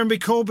 Jeremy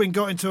Corbyn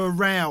got into a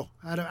row,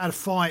 had a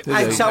fight.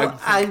 Did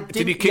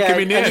he kick him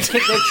in the head?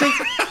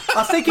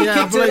 I think he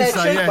kicked him in the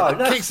cheekbone.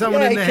 Yeah. Kicked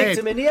someone in the head. Kicked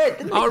him in the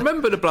head. I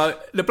remember the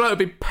bloke. The bloke had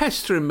been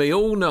pestering me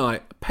all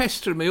night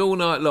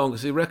long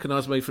because he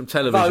recognised me from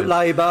television. Vote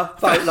Labour.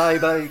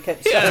 He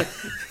kept saying,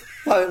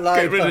 vote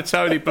Labour. Get rid of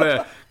Tony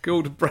Blair.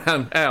 Gordon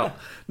Brown out.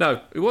 No,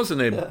 it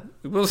wasn't him.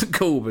 It wasn't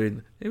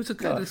Corbyn. It was a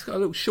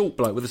little short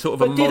bloke with a sort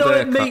of a mod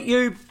haircut. Did I meet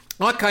you?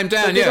 I came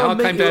down, I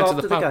came down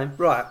to the pub. Game?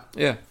 Right.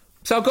 Yeah.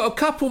 So I've got a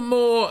couple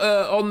more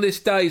on this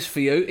days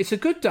for you. It's a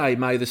good day,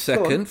 May the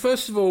 2nd.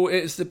 First of all,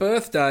 it's the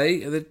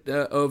birthday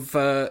of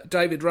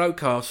David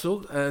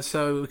Rocastle,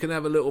 so we can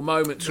have a little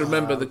moment to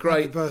remember the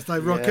great Happy birthday,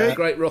 Rocky. The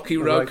great Rocky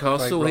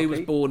Rocastle. Rocky. He was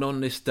born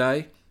on this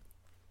day.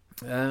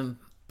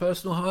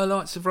 Personal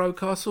highlights of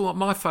Rocastle.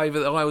 My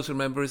favourite that I always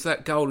remember is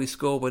that goal he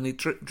scored when he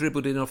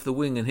dribbled in off the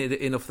wing and hit it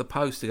in off the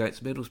post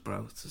against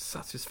Middlesbrough. It's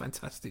such a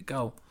fantastic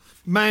goal.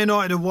 Man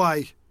United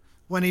away,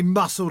 when he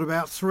muscled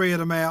about 3 of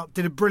them out,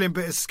 did a brilliant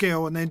bit of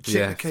skill and then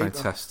chipped the keeper.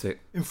 Fantastic.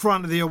 In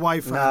front of the away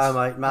fans.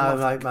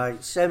 No,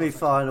 mate.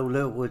 Semi-final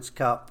Littlewoods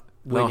Cup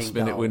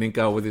Last-minute winning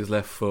goal with his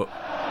left foot.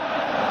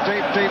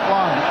 Deep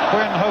one.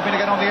 Quinn hoping to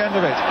get on the end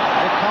of it.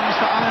 It comes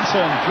to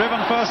Allenson.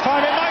 Driven first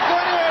time. It might go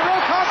anywhere.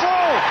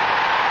 Rocastle!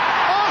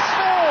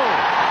 Arsenal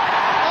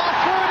are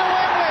through to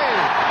Wembley.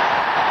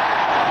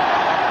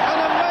 An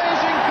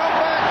amazing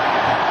comeback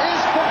is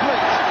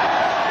complete.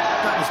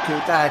 That was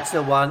good. That's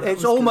the one.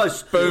 It's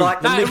almost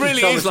like the That Mickey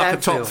really Thomas is like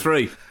Anfield. a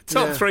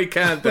top three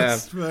countdown.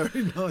 That's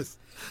very nice.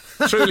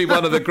 Truly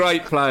one of the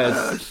great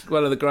players.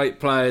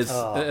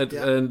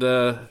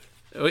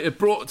 It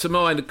brought to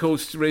mind, of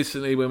course,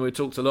 recently when we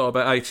talked a lot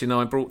about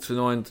 89, brought to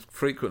mind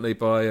frequently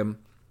by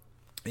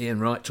Ian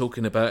Wright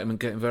talking about him and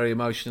getting very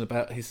emotional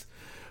about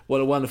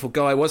what a wonderful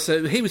guy he was.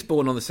 So he was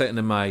born on the 2nd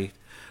of May,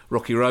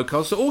 Rocky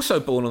Rocastle. Also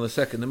born on the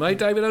 2nd of May,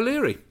 David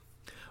O'Leary.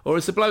 Or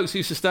as the blokes who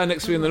used to stand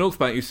next to me in the North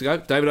Bank used to go,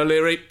 David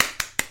O'Leary,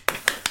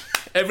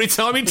 every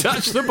time he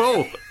touched the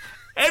ball.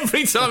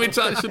 Every time he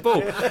touched the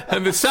ball.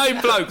 And the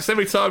same blokes,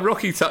 every time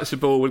Rocky touched the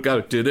ball, would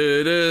go,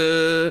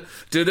 da-da-da,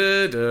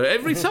 da-da-da.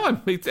 Every time,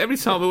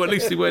 or at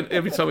least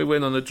every time he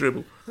went on a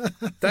dribble.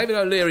 David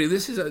O'Leary,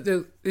 this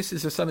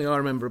is something I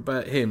remember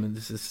about him, and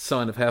this is a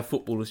sign of how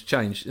football has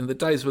changed. In the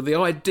days where the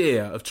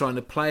idea of trying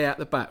to play out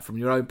the back from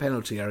your own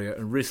penalty area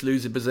and risk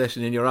losing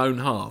possession in your own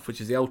half, which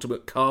is the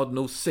ultimate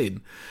cardinal sin,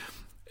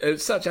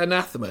 it's such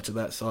anathema to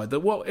that side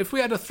that if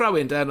we had a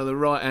throw-in down on the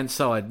right-hand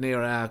side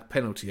near our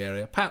penalty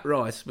area, Pat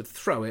Rice would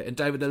throw it and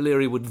David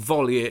O'Leary would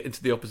volley it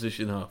into the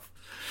opposition half.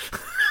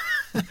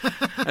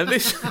 And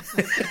this...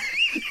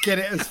 Get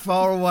it as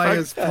far away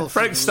as possible.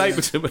 Frank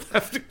Stapleton would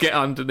have to get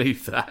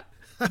underneath that.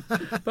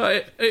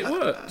 But it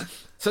worked.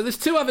 So there's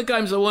 2 other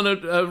games I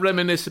want to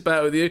reminisce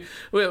about with you.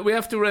 We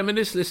have to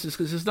reminisce, listeners,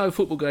 because there's no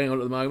football going on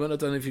at the moment. I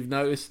don't know if you've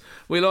noticed.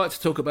 We like to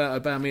talk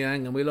about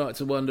Aubameyang and we like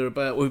to wonder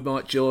about who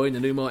might join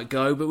and who might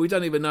go, but we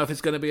don't even know if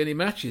there's going to be any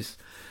matches.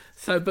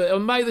 But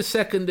on May the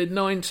 2nd in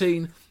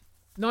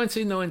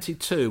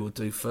 1992, we'll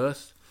do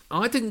first.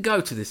 I didn't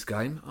go to this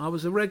game. I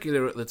was a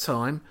regular at the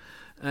time.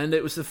 And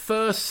it was the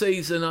first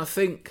season, I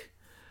think,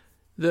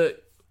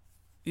 that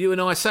you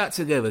and I sat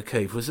together,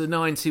 Keith. Was the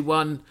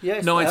 91,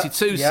 Yes,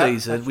 92 yeah,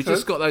 season. that's We true.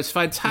 just got those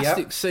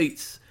fantastic Yep.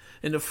 seats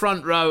in the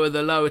front row of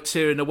the lower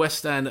tier in the West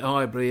Stand at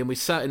Highbury, and we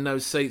sat in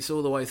those seats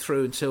all the way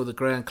through until the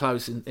ground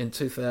closed in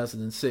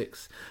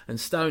 2006. And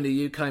Stoney,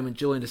 you came and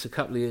joined us a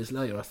couple of years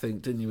later, I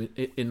think, didn't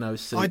you, in those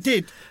seats? I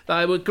did.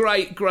 They were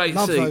great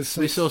Love those seats.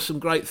 We seats. saw some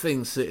great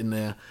things sitting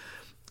there.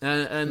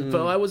 But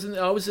I was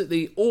at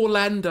the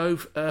Orlando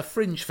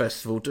Fringe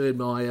Festival doing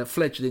my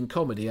fledgling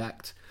comedy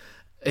act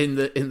in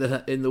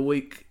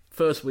the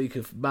first week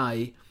of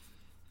May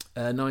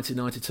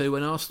 1992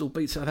 when Arsenal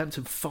beat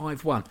Southampton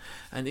 5-1,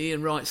 and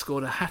Ian Wright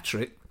scored a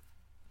hat-trick,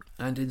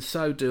 and in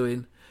so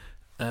doing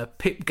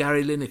pipped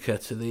Gary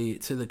Lineker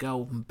to the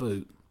Golden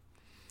Boot.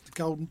 The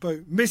Golden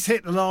Boot.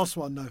 Mishit the last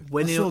one, though.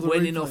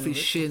 Winning off his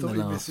shin the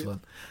last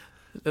one.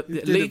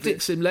 Lee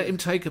Dixon let him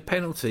take a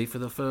penalty for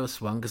the first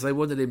one because they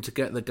wanted him to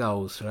get the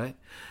goals, right?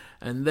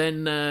 And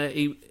then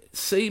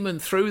Seaman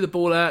threw the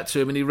ball out to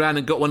him and he ran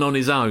and got one on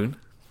his own.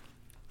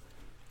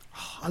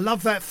 I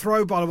love that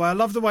throw, by the way. I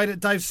love the way that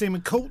Dave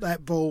Seaman caught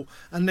that ball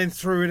and then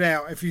threw it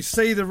out. If you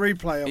see the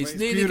replay of He's it's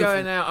nearly beautiful.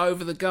 going out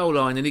over the goal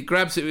line and he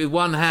grabs it with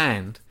one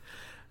hand,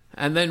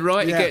 and then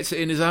Wrighty gets it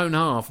in his own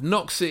half,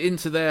 knocks it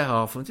into their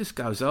half and just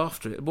goes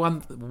after it.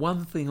 One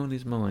thing on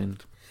his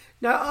mind.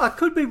 Now, I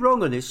could be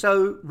wrong on this.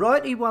 So,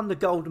 Wrighty won the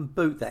Golden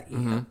Boot that year.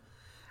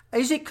 Mm-hmm.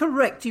 Is it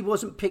correct he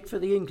wasn't picked for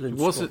the England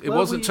squad? It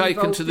wasn't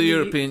taken to the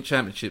European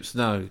Championships,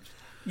 no.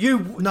 No.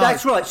 No.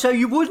 That's right. So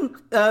you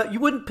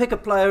wouldn't pick a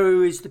player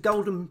who is the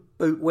Golden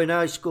Boot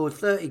winner, scored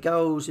 30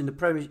 goals in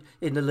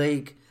the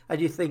league,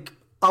 and you think,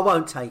 I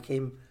won't take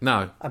him.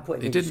 No, and put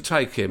him he in. didn't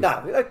take him.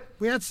 No.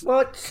 We had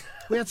What?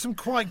 we had some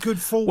quite good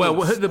forwards. Well,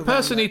 the around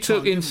person he that took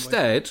time, didn't we?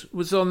 instead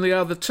was on the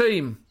other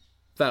team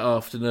that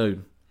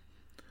afternoon.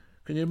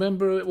 Can you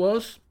remember who it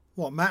was?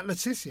 What, Matt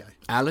Letizia?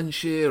 Alan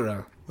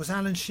Shearer. Was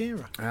Alan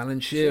Shearer? Alan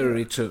Shearer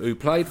he took, who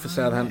played for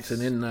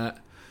Southampton in that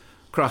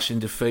crushing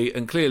defeat.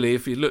 And clearly,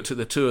 if you looked at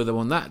the two of them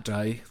on that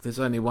day, there's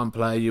only one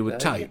player you would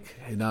take.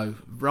 You know,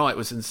 Wright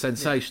was in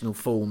sensational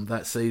form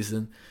that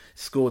season,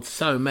 scored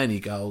so many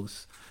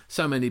goals,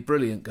 so many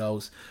brilliant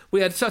goals.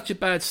 We had such a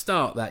bad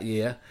start that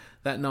year,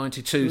 that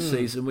 92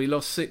 season. We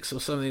lost 6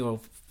 or something, or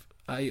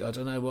 8, I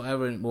don't know,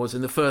 whatever it was,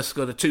 in the first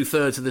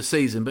 2/3 of the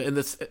season.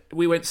 But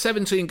we went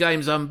 17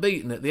 games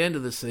unbeaten at the end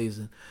of the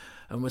season,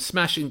 and we're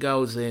smashing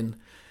goals in.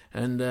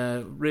 And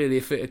really,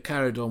 if it had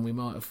carried on, we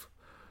might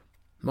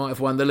have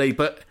won the league.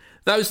 But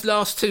those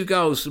last 2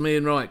 goals from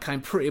Ian Wright came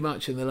pretty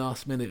much in the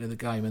last minute of the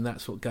game, and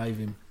that's what gave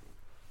him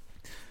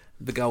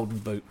the Golden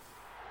Boot.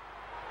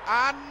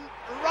 And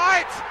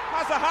Wright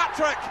has a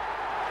hat-trick.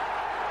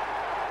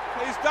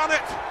 He's done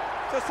it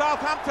to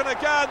Southampton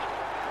again.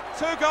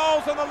 2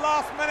 goals in the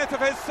last minute of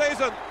his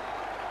season.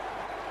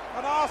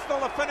 And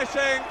Arsenal are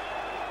finishing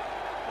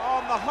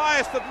on the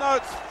highest of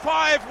notes,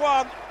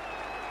 5-1.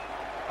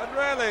 And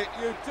really,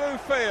 you do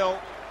feel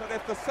that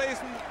if the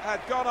season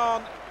had gone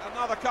on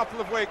another couple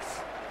of weeks,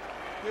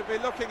 you'd be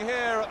looking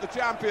here at the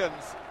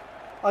champions.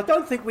 I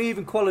don't think we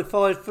even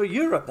qualified for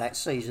Europe that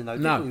season, though,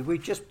 No. did we?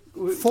 We just...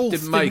 Fourth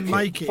Didn't make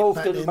make it. Fourth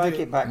back didn't then, make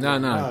did it back No,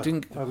 then. no,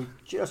 didn't. No, we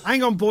just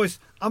Hang on, boys.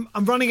 I'm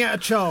running out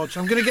of charge.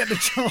 I'm going to get the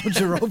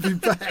charger. I'll be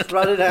back.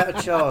 running out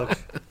of charge.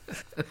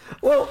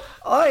 Well,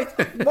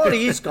 while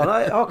he is gone,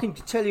 I can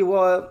tell you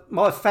why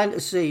my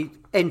fantasy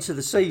end to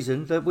the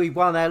season, that we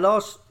won our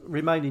last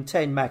remaining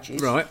 10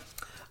 matches. Right.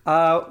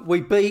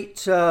 We beat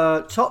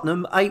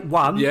Tottenham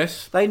 8-1.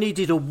 Yes. They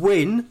needed a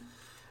win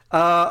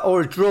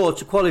or a draw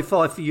to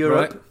qualify for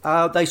Europe.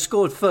 They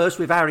scored first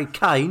with Harry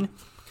Kane.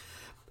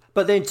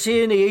 But then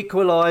Tierney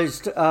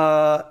equalised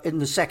in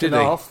the second Did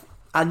he? half.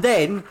 And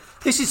then,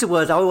 this is the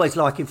word I always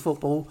like in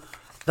football,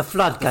 the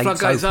floodgates,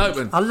 floodgates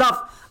opened. I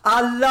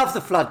love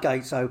the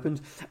floodgates opened.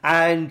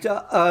 And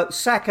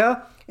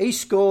Saka, he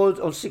scored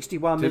on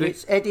 61 Did he?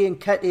 minutes. Eddie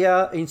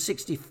Nketiah in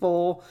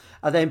 64.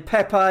 And then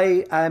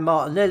Pepe and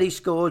Martinelli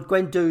scored,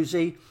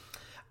 Guendouzi.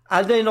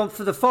 And then on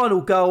for the final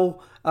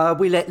goal,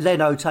 we let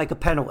Leno take a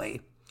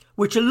penalty,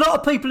 which a lot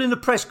of people in the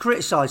press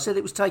criticised, said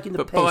it was taking the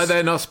But piss. by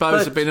then, I suppose, But-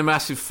 there'd been a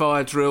massive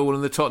fire drill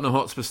and the Tottenham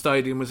Hotspur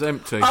Stadium was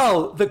empty.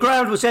 Oh, the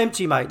ground was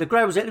empty, mate. The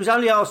ground was empty. There was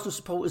only Arsenal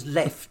supporters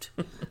left.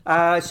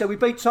 So we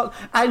beat Tottenham.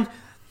 And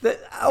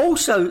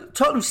also,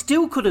 Tottenham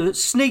still could have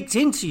sneaked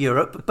into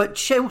Europe, but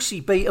Chelsea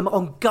beat them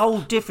on goal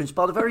difference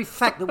by the very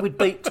fact that we'd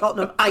beat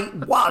Tottenham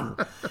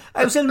 8-1.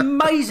 It was an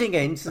amazing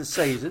end to the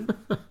season.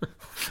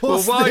 Well,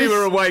 What's while you this?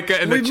 were away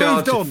getting We the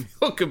charge moved on. of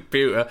your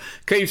computer,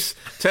 Keith's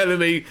telling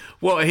me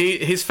what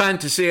his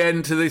fantasy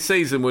end to the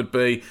season would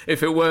be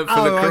if it weren't for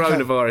the Oh, okay.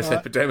 coronavirus Right.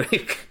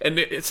 epidemic.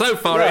 And so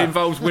far, it Yeah.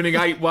 involves winning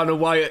 8-1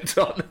 away at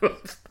Tottenham.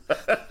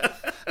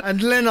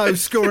 And Leno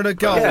scoring a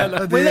goal. Yeah,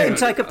 at the we let him end.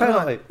 take a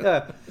penalty.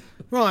 Yeah.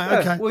 Right,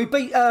 okay. We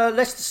beat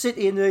Leicester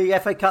City in the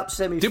FA Cup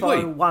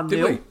semi-final 1-0.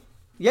 Did we?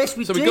 Yes,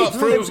 we So did. we got It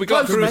through. was We got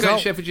close through result.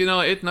 against Sheffield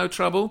United, no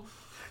trouble.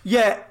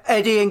 Yeah,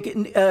 Eddie and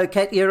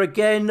Nketiah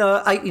again,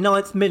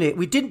 89th minute.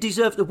 We didn't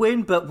deserve the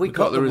win, but we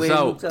Got the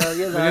result.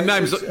 win.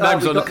 Names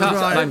on the cup.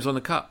 Right. Names on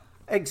the cup.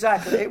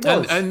 Exactly, it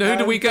was. And who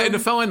do we get in the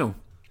final?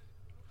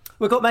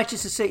 We've got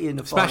Manchester City in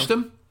the final. Smashed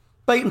them?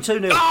 Beat them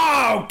 2-0.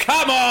 Oh,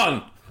 come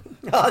on!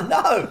 Oh,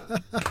 no.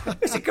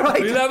 It's a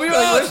great... We love you,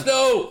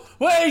 Arsenal!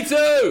 We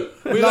too!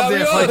 We love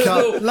you,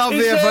 Arsenal! Love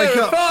the FA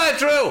Cup. Fire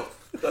drill!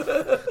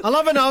 I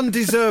love an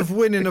undeserved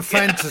win in a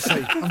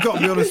fantasy. I've got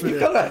to be honest with you.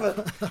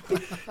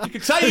 You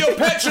can take your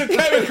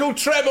petrochemical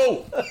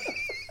treble!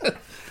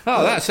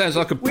 Oh, that sounds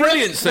like a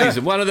brilliant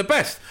season, one of the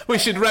best. We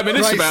should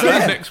reminisce Great about season.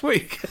 that next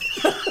week.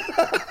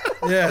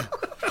 Yeah.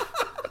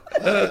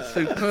 That's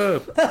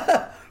superb.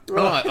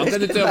 Right, I'm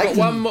going to do.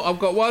 I've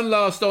got one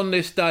last on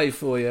this day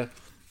for you.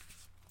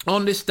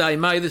 On this day,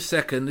 May the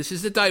 2nd. This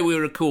is the day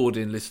we're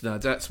recording, listener.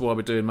 That's why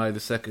we're doing May the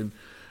 2nd.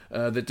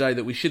 The day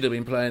that we should have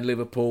been playing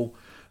Liverpool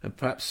and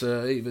perhaps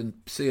even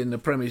seeing the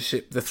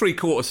Premiership, the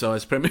three-quarter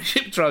size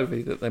Premiership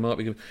trophy that they might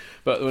be giving,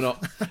 but we're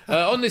not.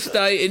 On this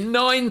day in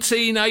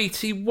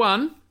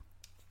 1981,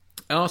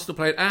 Arsenal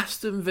played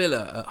Aston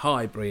Villa at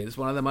Highbury. It's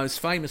one of the most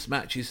famous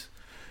matches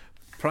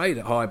played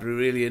at Highbury,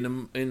 really, in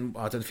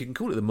I don't know if you can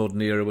call it the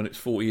modern era when it's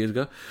 40 years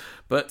ago.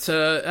 But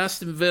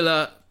Aston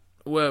Villa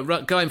were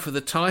going for the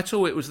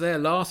title. It was their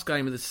last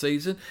game of the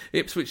season.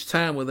 Ipswich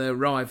Town were their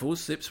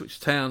rivals. Ipswich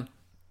Town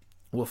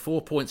were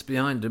 4 points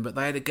behind them, but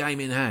they had a game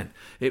in hand.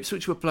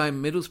 Ipswich were playing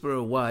Middlesbrough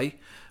away,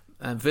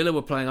 and Villa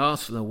were playing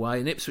Arsenal away,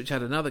 and Ipswich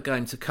had another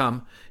game to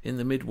come in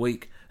the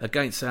midweek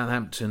against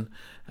Southampton,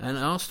 and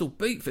Arsenal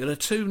beat Villa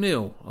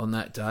 2-0 on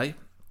that day.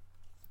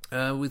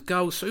 With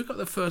goals, so who got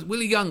the first?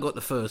 Willie Young got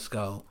the first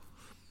goal.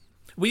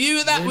 Were you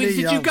at that? Willie Did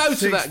you Young, go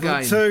to that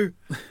game?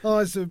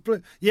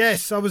 6'2".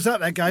 Yes, I was at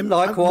that game.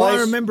 Likewise. What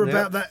I remember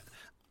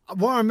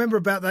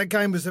about that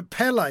game was that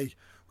Pele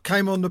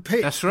came on the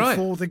pitch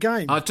before the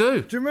game. I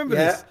do. Do you remember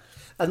Yeah. this?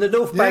 And the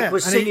North Bank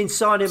was singing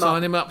 "Sign Him Up."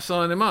 Sign him up,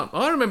 sign him up.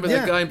 I remember the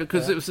Yeah. game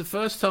because it was the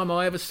first time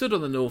I ever stood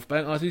on the North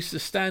Bank. I used to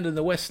stand in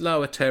the West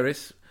Lower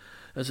Terrace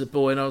as a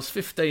boy, and I was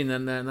 15,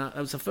 and then that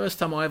was the first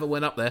time I ever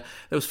went up there.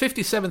 There was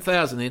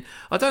 57,000 in.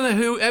 I don't know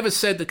who ever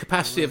said the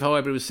capacity of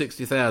Highbury was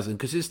 60,000,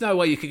 because there's no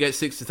way you could get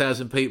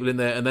 60,000 people in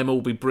there and them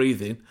all be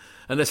breathing,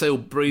 unless they all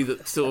breathe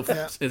at sort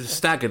of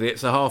staggered it,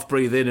 so half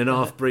breathe in and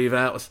half breathe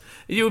out.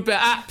 You would be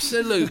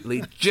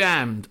absolutely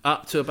jammed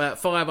up to about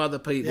 5 other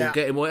people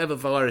getting whatever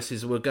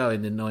viruses were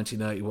going in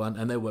 1981,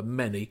 and there were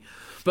many.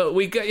 But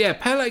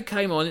Pele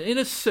came on in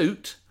a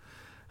suit,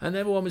 and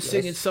everyone was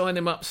singing "Sign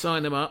him up,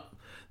 sign him up."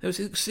 There was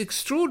this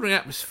extraordinary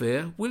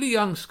atmosphere. Willie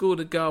Young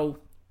scored a goal.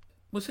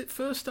 Was it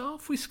first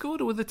half we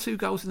scored, or were there 2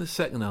 goals in the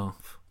second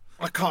half?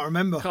 I can't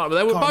remember.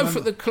 They were both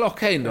at the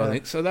clock end, I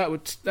think. So that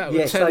would tell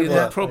you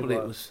that probably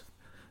it was.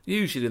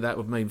 Usually that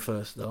would mean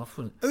first half,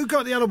 wouldn't it? Who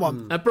got the other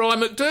one? Brian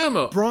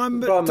McDermott.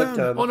 Brian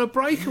McDermott. On a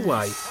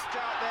breakaway.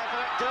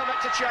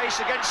 McDermott to chase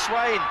against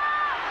Swain.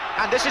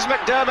 And this is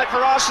McDermott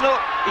for Arsenal.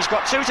 He's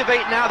got 2 to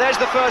beat now. There's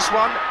the first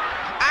one.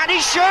 And he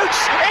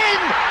shoots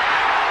in!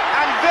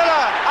 And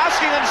Villa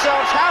asking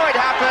themselves how it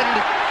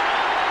happened.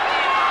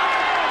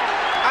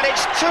 And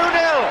it's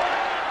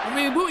 2-0. I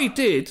mean, what he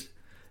did,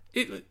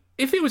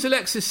 if it was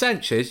Alexis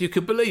Sanchez, you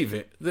could believe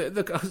it.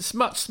 The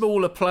much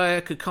smaller player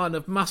could kind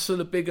of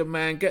muscle a bigger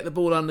man, get the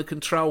ball under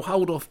control,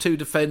 hold off 2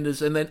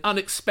 defenders, and then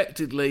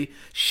unexpectedly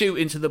shoot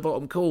into the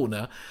bottom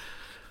corner.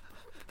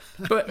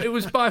 But it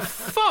was by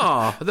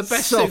far the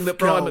best thing that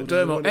Brian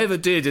McDermott ever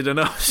did in an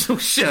Arsenal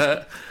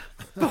shirt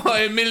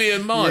by a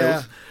million miles.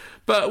 Yeah.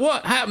 But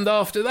what happened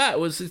after that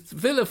was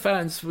Villa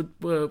fans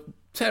were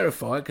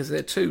terrified because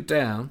they're 2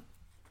 down.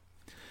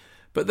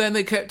 But then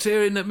they kept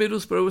hearing that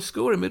Middlesbrough was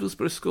scoring.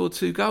 Middlesbrough scored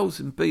 2 goals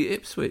and beat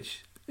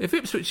Ipswich. If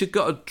Ipswich had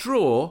got a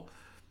draw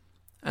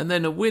and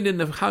then a win in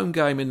the home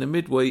game in the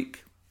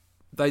midweek,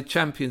 they'd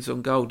champions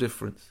on goal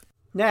difference.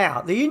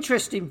 Now, the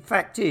interesting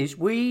fact is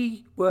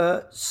we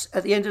were,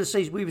 at the end of the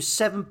season, we were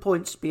 7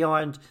 points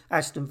behind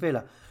Aston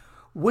Villa.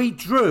 We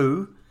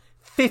drew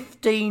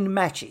 15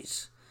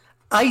 matches.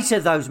 8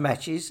 of those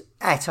matches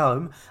at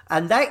home,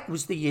 and that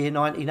was the year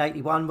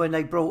 1981 when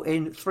they brought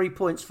in 3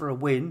 points for a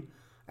win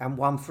and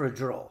 1 for a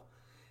draw.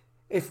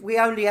 If we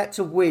only had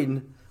to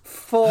win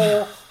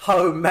 4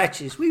 home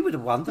matches, we would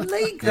have won the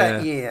league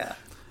that year.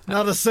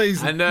 Another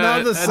season,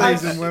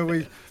 where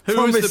we.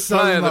 Who was the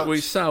player so that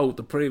we sold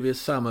the previous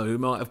summer who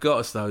might have got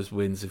us those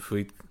wins if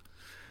we?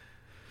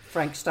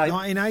 Frank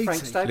Stapleton.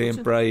 1980.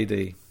 Liam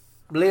Brady.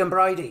 Liam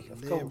Brady,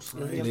 of course.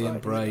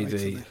 Liam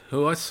Brady,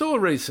 who I saw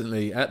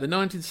recently at the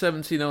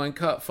 1979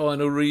 Cup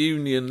Final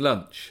reunion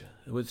lunch.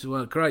 It was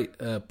a great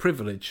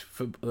privilege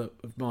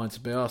of mine to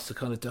be asked to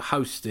kind of to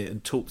host it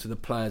and talk to the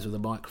players with a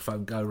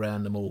microphone, go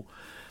round them all.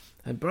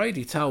 And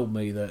Brady told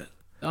me that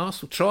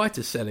Arsenal tried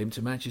to sell him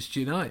to Manchester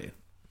United.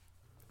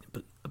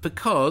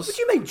 Because... What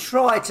do you mean,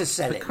 try to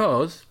sell him?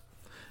 Because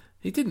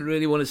he didn't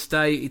really want to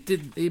stay.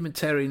 Him and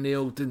Terry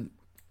Neal didn't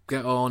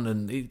get on,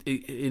 and he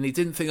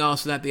didn't think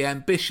Arsenal had the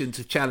ambition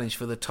to challenge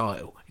for the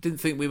title. He didn't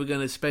think we were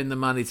going to spend the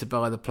money to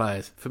buy the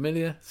players.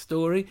 Familiar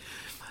story?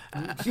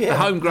 The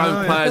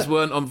homegrown players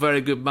weren't on very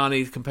good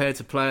money compared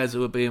to players who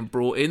were being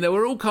brought in. There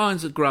were all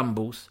kinds of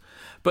grumbles.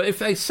 But if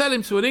they sell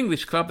him to an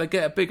English club, they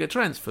get a bigger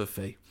transfer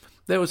fee.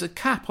 there was a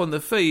cap on the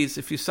fees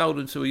if you sold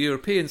them to a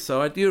European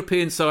side.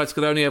 European sides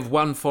could only have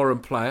one foreign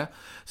player,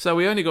 so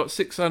we only got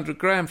 600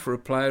 grand for a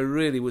player who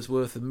really was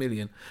worth £1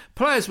 million.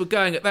 Players were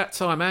going at that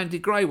time. Andy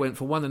Gray went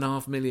for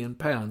 £1.5 million,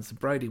 and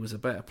Brady was a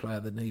better player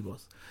than he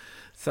was.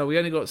 So we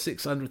only got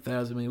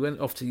 600,000. He went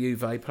off to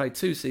Juve, played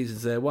 2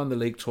 seasons there, won the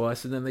league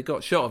twice, and then they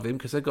got shot of him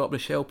because they got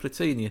Michel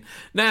Platini.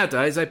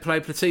 Nowadays, they play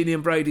Platini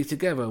and Brady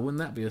together. Wouldn't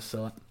that be a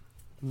sight?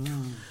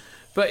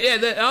 But yeah,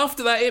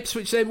 after that,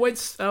 Ipswich then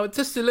went.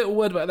 Just a little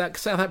word about that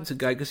Southampton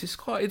game because it's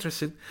quite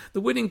interesting.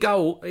 The winning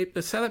goal,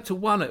 Southampton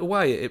won it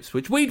away at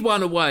Ipswich. We'd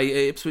won away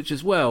at Ipswich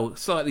as well,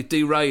 slightly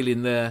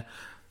derailing their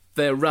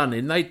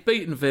running. They'd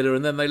beaten Villa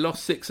and then they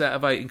lost 6 out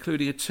of 8,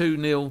 including a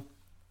 2-0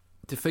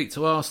 defeat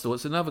to Arsenal.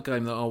 It's another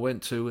game that I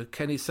went to where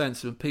Kenny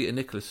Sansom and Peter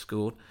Nicholas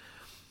scored.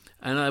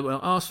 And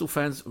Arsenal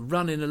fans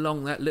running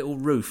along that little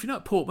roof. You know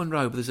at Portman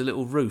Road, there's a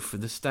little roof in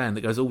the stand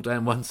that goes all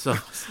down one side.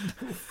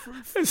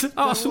 There's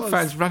Arsenal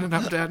fans running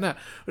up and down that.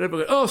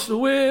 Everybody going,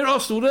 Arsenal here,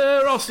 Arsenal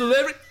there, Arsenal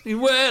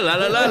everywhere, la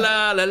la la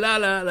la la la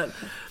la la.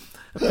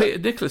 Peter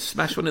Nicholas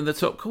smashed one in the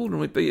top corner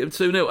and we beat him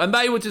 2-0. And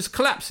they were just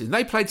collapsing.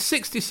 They played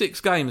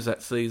 66 games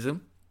that season.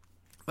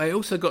 They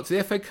also got to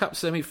the FA Cup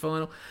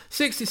semi-final,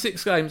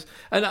 66 games.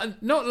 And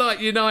not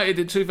like United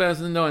in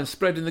 2009,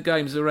 spreading the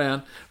games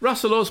around.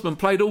 Russell Osman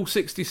played all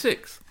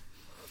 66.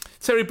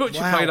 Terry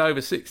Butcher played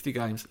over 60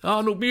 games.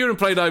 Arnold Muren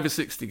played over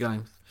 60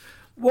 games.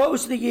 What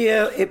was the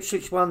year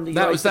Ipswich won the UEFA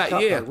Cup? That was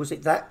that year. Though? Was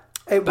it that?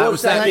 It That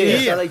was that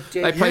year.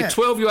 So they played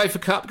 12 UEFA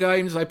Cup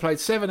games. They played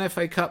 7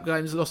 FA Cup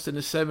games, lost in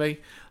the semi.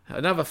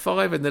 Another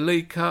 5 in the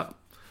League Cup,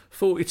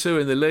 42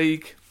 in the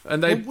league.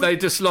 And they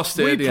just lost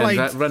it at the end.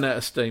 That ran out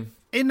of steam.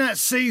 In that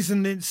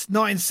season, it's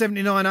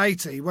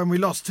 1979-80, when we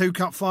lost 2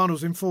 cup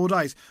finals in 4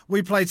 days,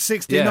 we played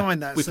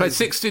 69 that season. We played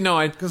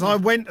 69. Because I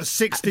went to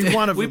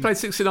 61 of them. We played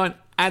 69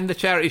 and the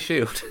Charity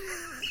Shield.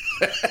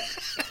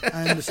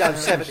 And the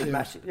 70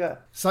 matches, yeah.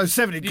 So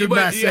 70, good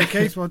maths there,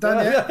 Keith, well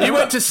done, yeah. You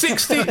went to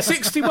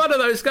 61 of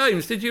those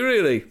games, did you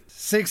really?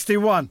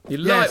 61. You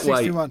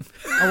lightweight. 61.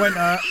 I went,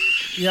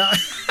 yeah.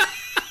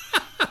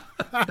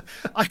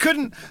 I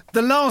couldn't,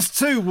 the last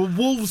 2 were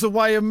Wolves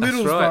away and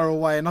Middlesbrough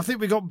away, and I think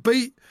we got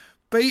beat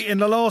in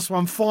the last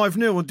one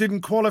 5-0 and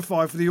didn't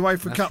qualify for the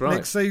UEFA Cup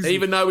next season.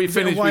 Even though we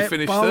finished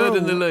third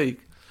in the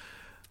league.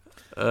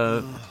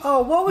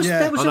 What was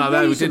there was a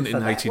reason we didn't for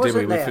in 80, that, did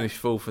we? There? We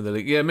finished 4th in the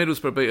league. Yeah,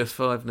 Middlesbrough beat us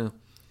 5-0.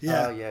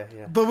 Yeah. Yeah.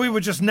 But we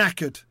were just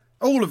knackered.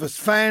 All of us,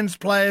 fans,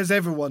 players,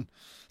 everyone.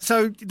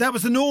 So that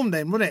was the norm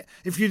then, wasn't it?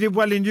 If you did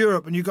well in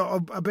Europe and you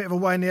got a bit of a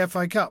way in the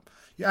FA Cup.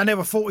 And there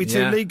were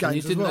 42 league games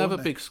and you didn't have a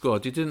there? big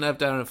squad. You didn't have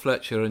Darren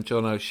Fletcher and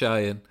John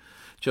O'Shea and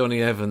Johnny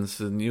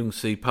Evans and Young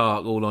C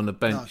Park all on the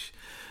bench. No.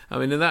 I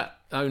mean, in that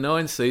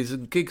 09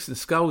 season, Giggs and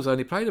Scholes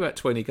only played about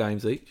 20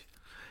 games each.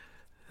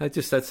 They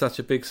just had such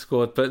a big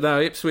squad. But no,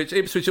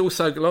 Ipswich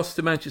also lost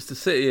to Manchester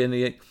City in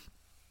the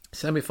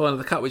semi-final of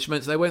the Cup, which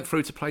meant they went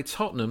through to play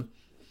Tottenham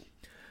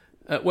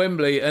at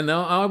Wembley. And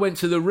I went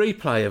to the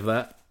replay of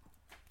that.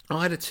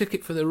 I had a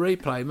ticket for the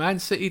replay, Man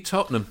City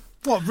Tottenham.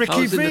 What, Ricky I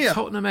was Villa? in the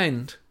Tottenham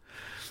end.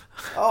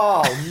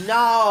 Oh,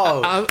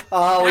 no.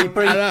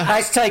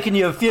 It's taken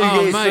you a few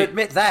years to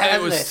admit that,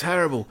 hasn't it? It was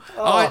terrible.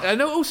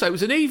 And also, it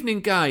was an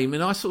evening game,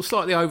 and I sort of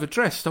slightly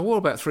overdressed. I wore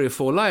about 3 or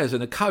 4 layers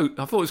and a coat.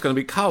 I thought it was going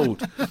to be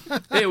cold.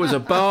 It was a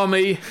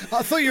balmy...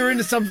 I thought you were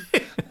in some...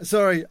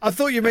 Sorry, I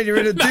thought you meant you were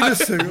in a dinner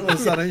suit or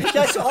something.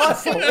 That's what I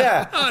thought,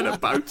 yeah. I had a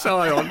bow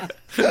tie on.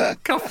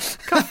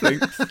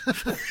 Cufflinks.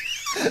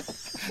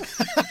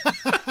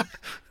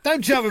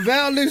 Don't jump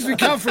about, I'll lose my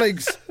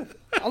cufflinks.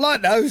 I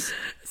like those.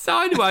 So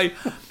anyway,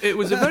 it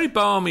was a very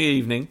balmy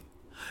evening.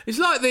 It's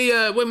like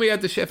the when we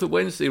had the Sheffield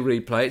Wednesday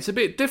replay. It's a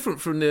bit different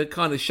from the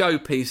kind of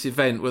showpiece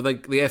event where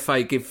the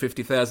FA give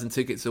 50,000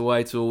 tickets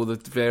away to all the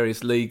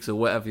various leagues or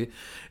whatever.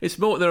 It's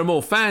more, there are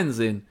more fans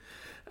in,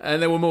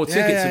 and there were more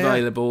tickets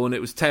available, and it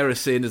was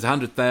terracing. There's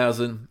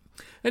 100,000.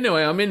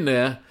 Anyway, I'm in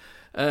there,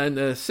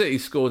 and City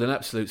scored an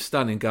absolute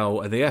stunning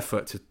goal, and the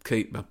effort to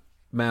keep my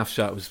mouth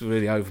shut was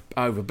really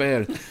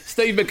overbearing.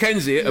 Steve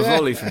McKenzie hit a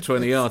volley from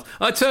 20 yards.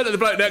 I turned to the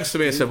bloke next to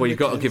me and said, well, you've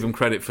got to give him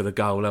credit for the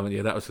goal, haven't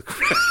you? That was the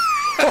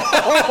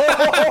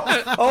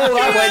that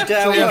went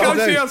down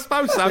well. I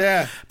suppose so.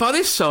 Yeah. By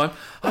this time,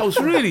 I was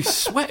really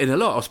sweating a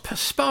lot. I was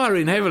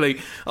perspiring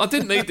heavily. I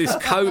didn't need this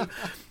coat.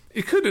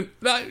 You couldn't.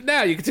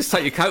 Now you could just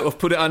take your coat off,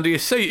 put it under your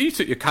seat. You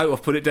took your coat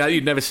off, put it down.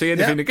 You'd never see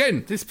anything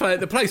again.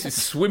 The place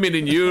is swimming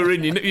in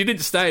urine. You didn't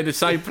stay in the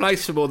same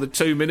place for more than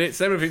 2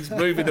 minutes. Everything's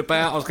moving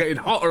about. I was getting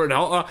hotter and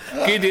hotter.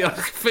 Giddy. I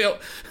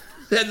felt.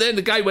 And then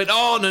the game went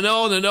on and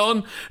on and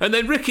on. And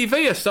then Ricky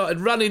Villa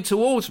started running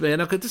towards me,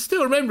 and I could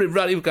still remember him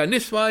running. He was going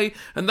this way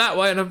and that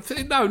way, and I'm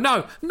thinking,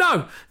 no.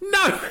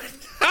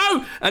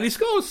 And he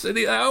scores, and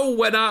it all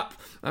went up.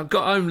 I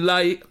got home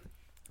late.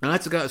 I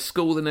had to go to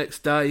school the next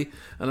day,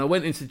 and I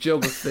went into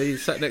geography,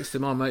 sat next to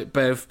my mate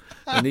Bev,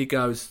 and he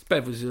goes,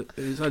 Bev was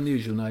his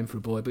unusual name for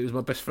a boy, but he was my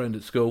best friend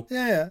at school.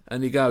 Yeah.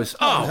 And he goes,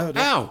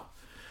 Al,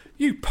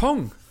 you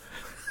pong.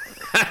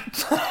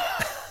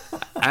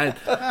 And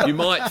you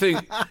might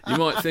think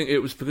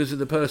it was because of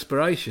the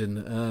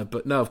perspiration,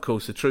 but no, of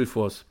course, the truth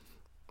was,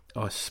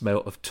 I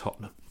smelt of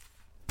Tottenham.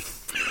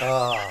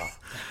 Ah.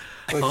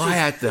 I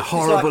had the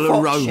horrible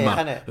aroma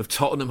shit, of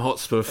Tottenham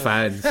Hotspur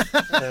fans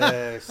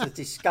it's a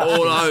disgusting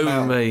all over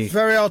smell. me. It's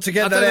very hard to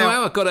get I that don't know out.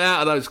 how I got it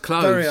out of those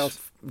clothes. Very hard.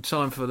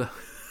 Time for the...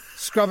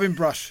 Scrubbing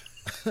brush.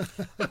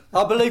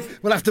 I believe.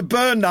 We'll have to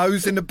burn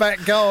those in the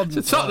back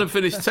garden. So Tottenham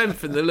finished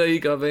 10th in the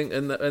league, I think,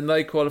 and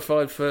they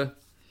qualified for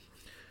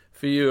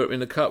Europe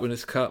in the Cup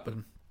Winners' Cup.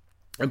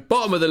 And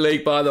bottom of the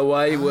league, by the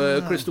way,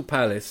 were Crystal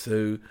Palace,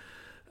 who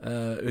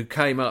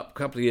came up a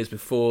couple of years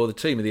before, the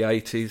team of the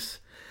 80s,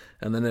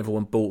 and then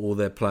everyone bought all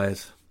their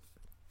players.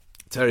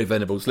 Terry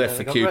Venables left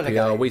for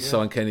QPR. We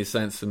signed Kenny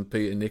Sansom,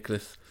 Peter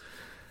Nicholas,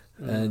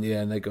 and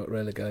they got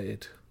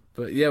relegated.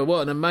 But yeah,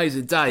 what an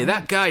amazing day.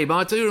 That game,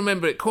 I do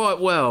remember it quite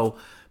well,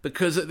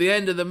 because at the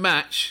end of the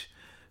match,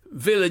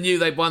 Villa knew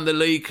they'd won the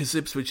league because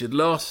Ipswich had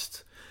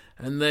lost,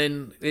 and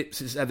then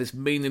Ipswich had this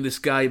meaningless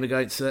game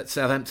against that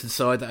Southampton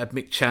side that had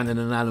Mick Channon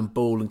and Alan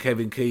Ball and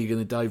Kevin Keegan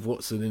and Dave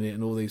Watson in it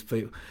and all these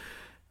people.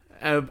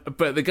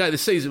 But the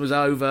season was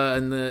over,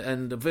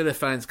 and the Villa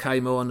fans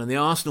came on, and the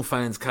Arsenal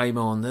fans came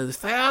on. There was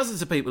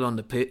thousands of people on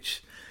the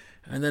pitch,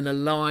 and then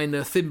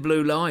a thin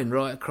blue line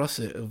right across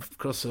it,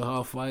 across the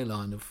halfway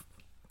line of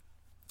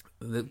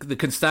the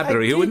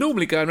constabulary, who were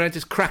normally going around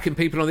just cracking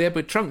people on the head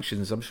with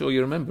truncheons. I'm sure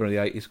you remember in the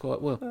 80s quite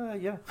well.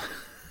 Yeah.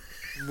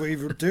 We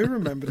do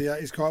remember the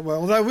 80s quite well.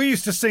 Although we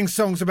used to sing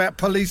songs about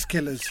police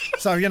killers.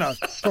 So,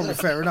 probably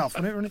fair enough,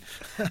 isn't it, really?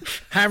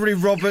 Harry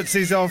Roberts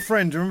is our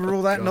friend. Remember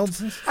all that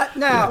nonsense?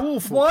 Now,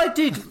 why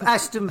did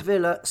Aston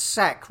Villa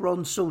sack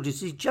Ron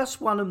Saunders? He just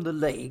won them the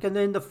league, and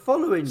then the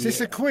following year... Is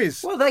this a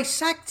quiz? Well, they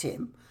sacked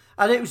him,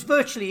 and it was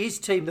virtually his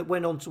team that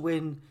went on to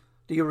win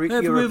the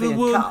European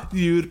Cup. The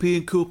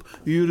European Cup,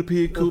 the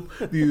European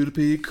Cup, the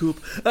European Cup.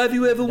 Have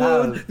you ever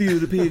won the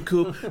European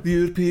Cup, the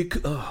European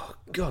Cup? Oh,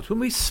 God, when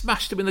we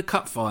smashed them in the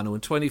cup final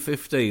in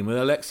 2015, when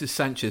Alexis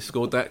Sanchez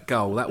scored that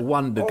goal, that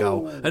wonder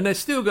goal, and they're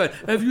still going,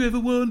 have you ever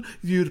won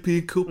the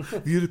European Cup,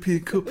 the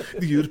European Cup,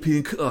 the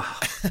European Cup? Oh,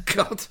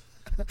 God.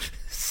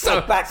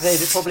 So, back then,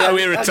 it probably so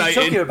only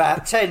irritating. took you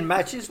about 10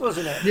 matches,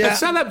 wasn't it? Yeah.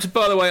 Southampton,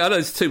 by the way, I know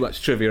there's too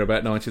much trivia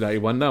about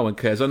 1981. No one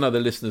cares. I know the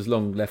listeners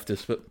long left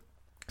us, but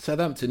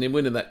Southampton, in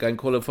winning that game,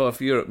 qualified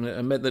for Europe,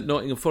 and meant that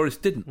Nottingham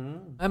Forest didn't,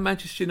 and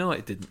Manchester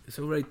United didn't. It's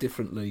a very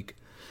different league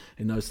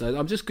in those days.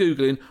 I'm just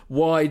Googling,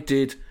 why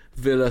did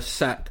Villa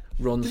sack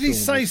Ron Saunders? Did he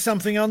say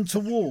something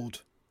untoward,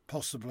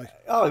 possibly?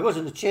 Oh, he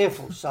wasn't a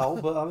cheerful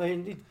soul, but I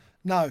mean...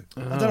 No,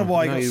 I don't know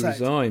why he got sacked.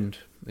 He resigned.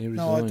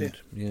 No idea.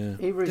 Yeah.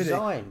 He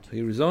resigned.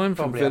 He resigned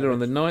from Probably Villa on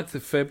the 9th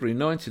of February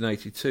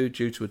 1982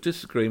 due to a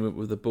disagreement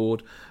with the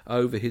board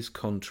over his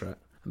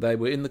contract. They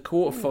were in the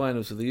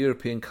quarter-finals of the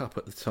European Cup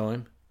at the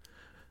time.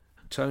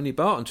 Tony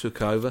Barton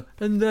took over,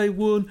 and they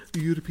won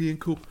the European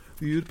Cup,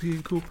 the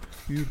European Cup,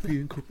 the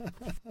European Cup.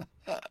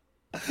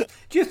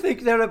 Do you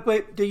think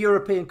the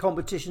European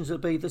competitions will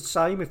be the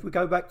same if we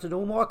go back to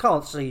normal? I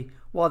can't see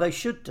why they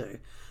should do.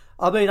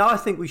 I mean, I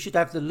think we should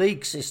have the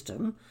league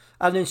system,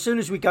 and then as soon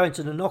as we go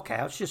into the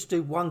knockouts, just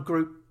do one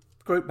group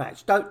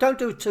match. Don't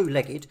do a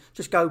two-legged,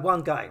 just go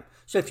one game.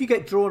 So if you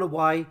get drawn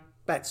away,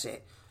 that's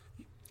it.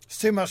 It's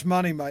too much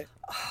money, mate.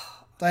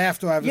 They have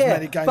to have as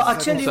many games but I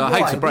as tell they you want. So I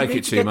why, hate to break we need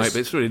it to to you, get mate, this- but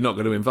it's really not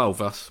going to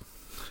involve us.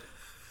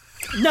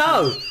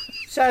 No,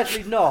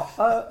 sadly not.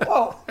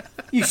 Well,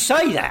 you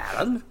say that,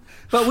 Alan,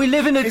 but we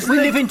live in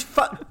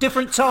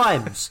different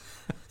times.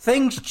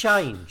 Things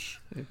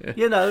change.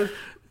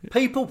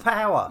 People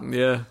power.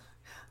 Yeah.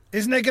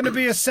 Isn't there going to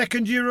be a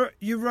second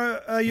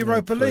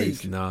Europa League?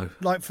 Please, no.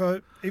 Like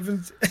for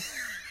even...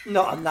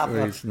 Not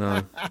another. Please,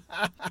 no.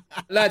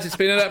 Lads, it's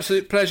been an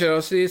absolute pleasure.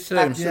 I'll see you soon.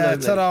 Absolutely. Yeah,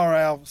 ta-da,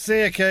 Al.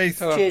 See you, Keith.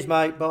 Cheers,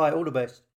 mate. Bye. All the best.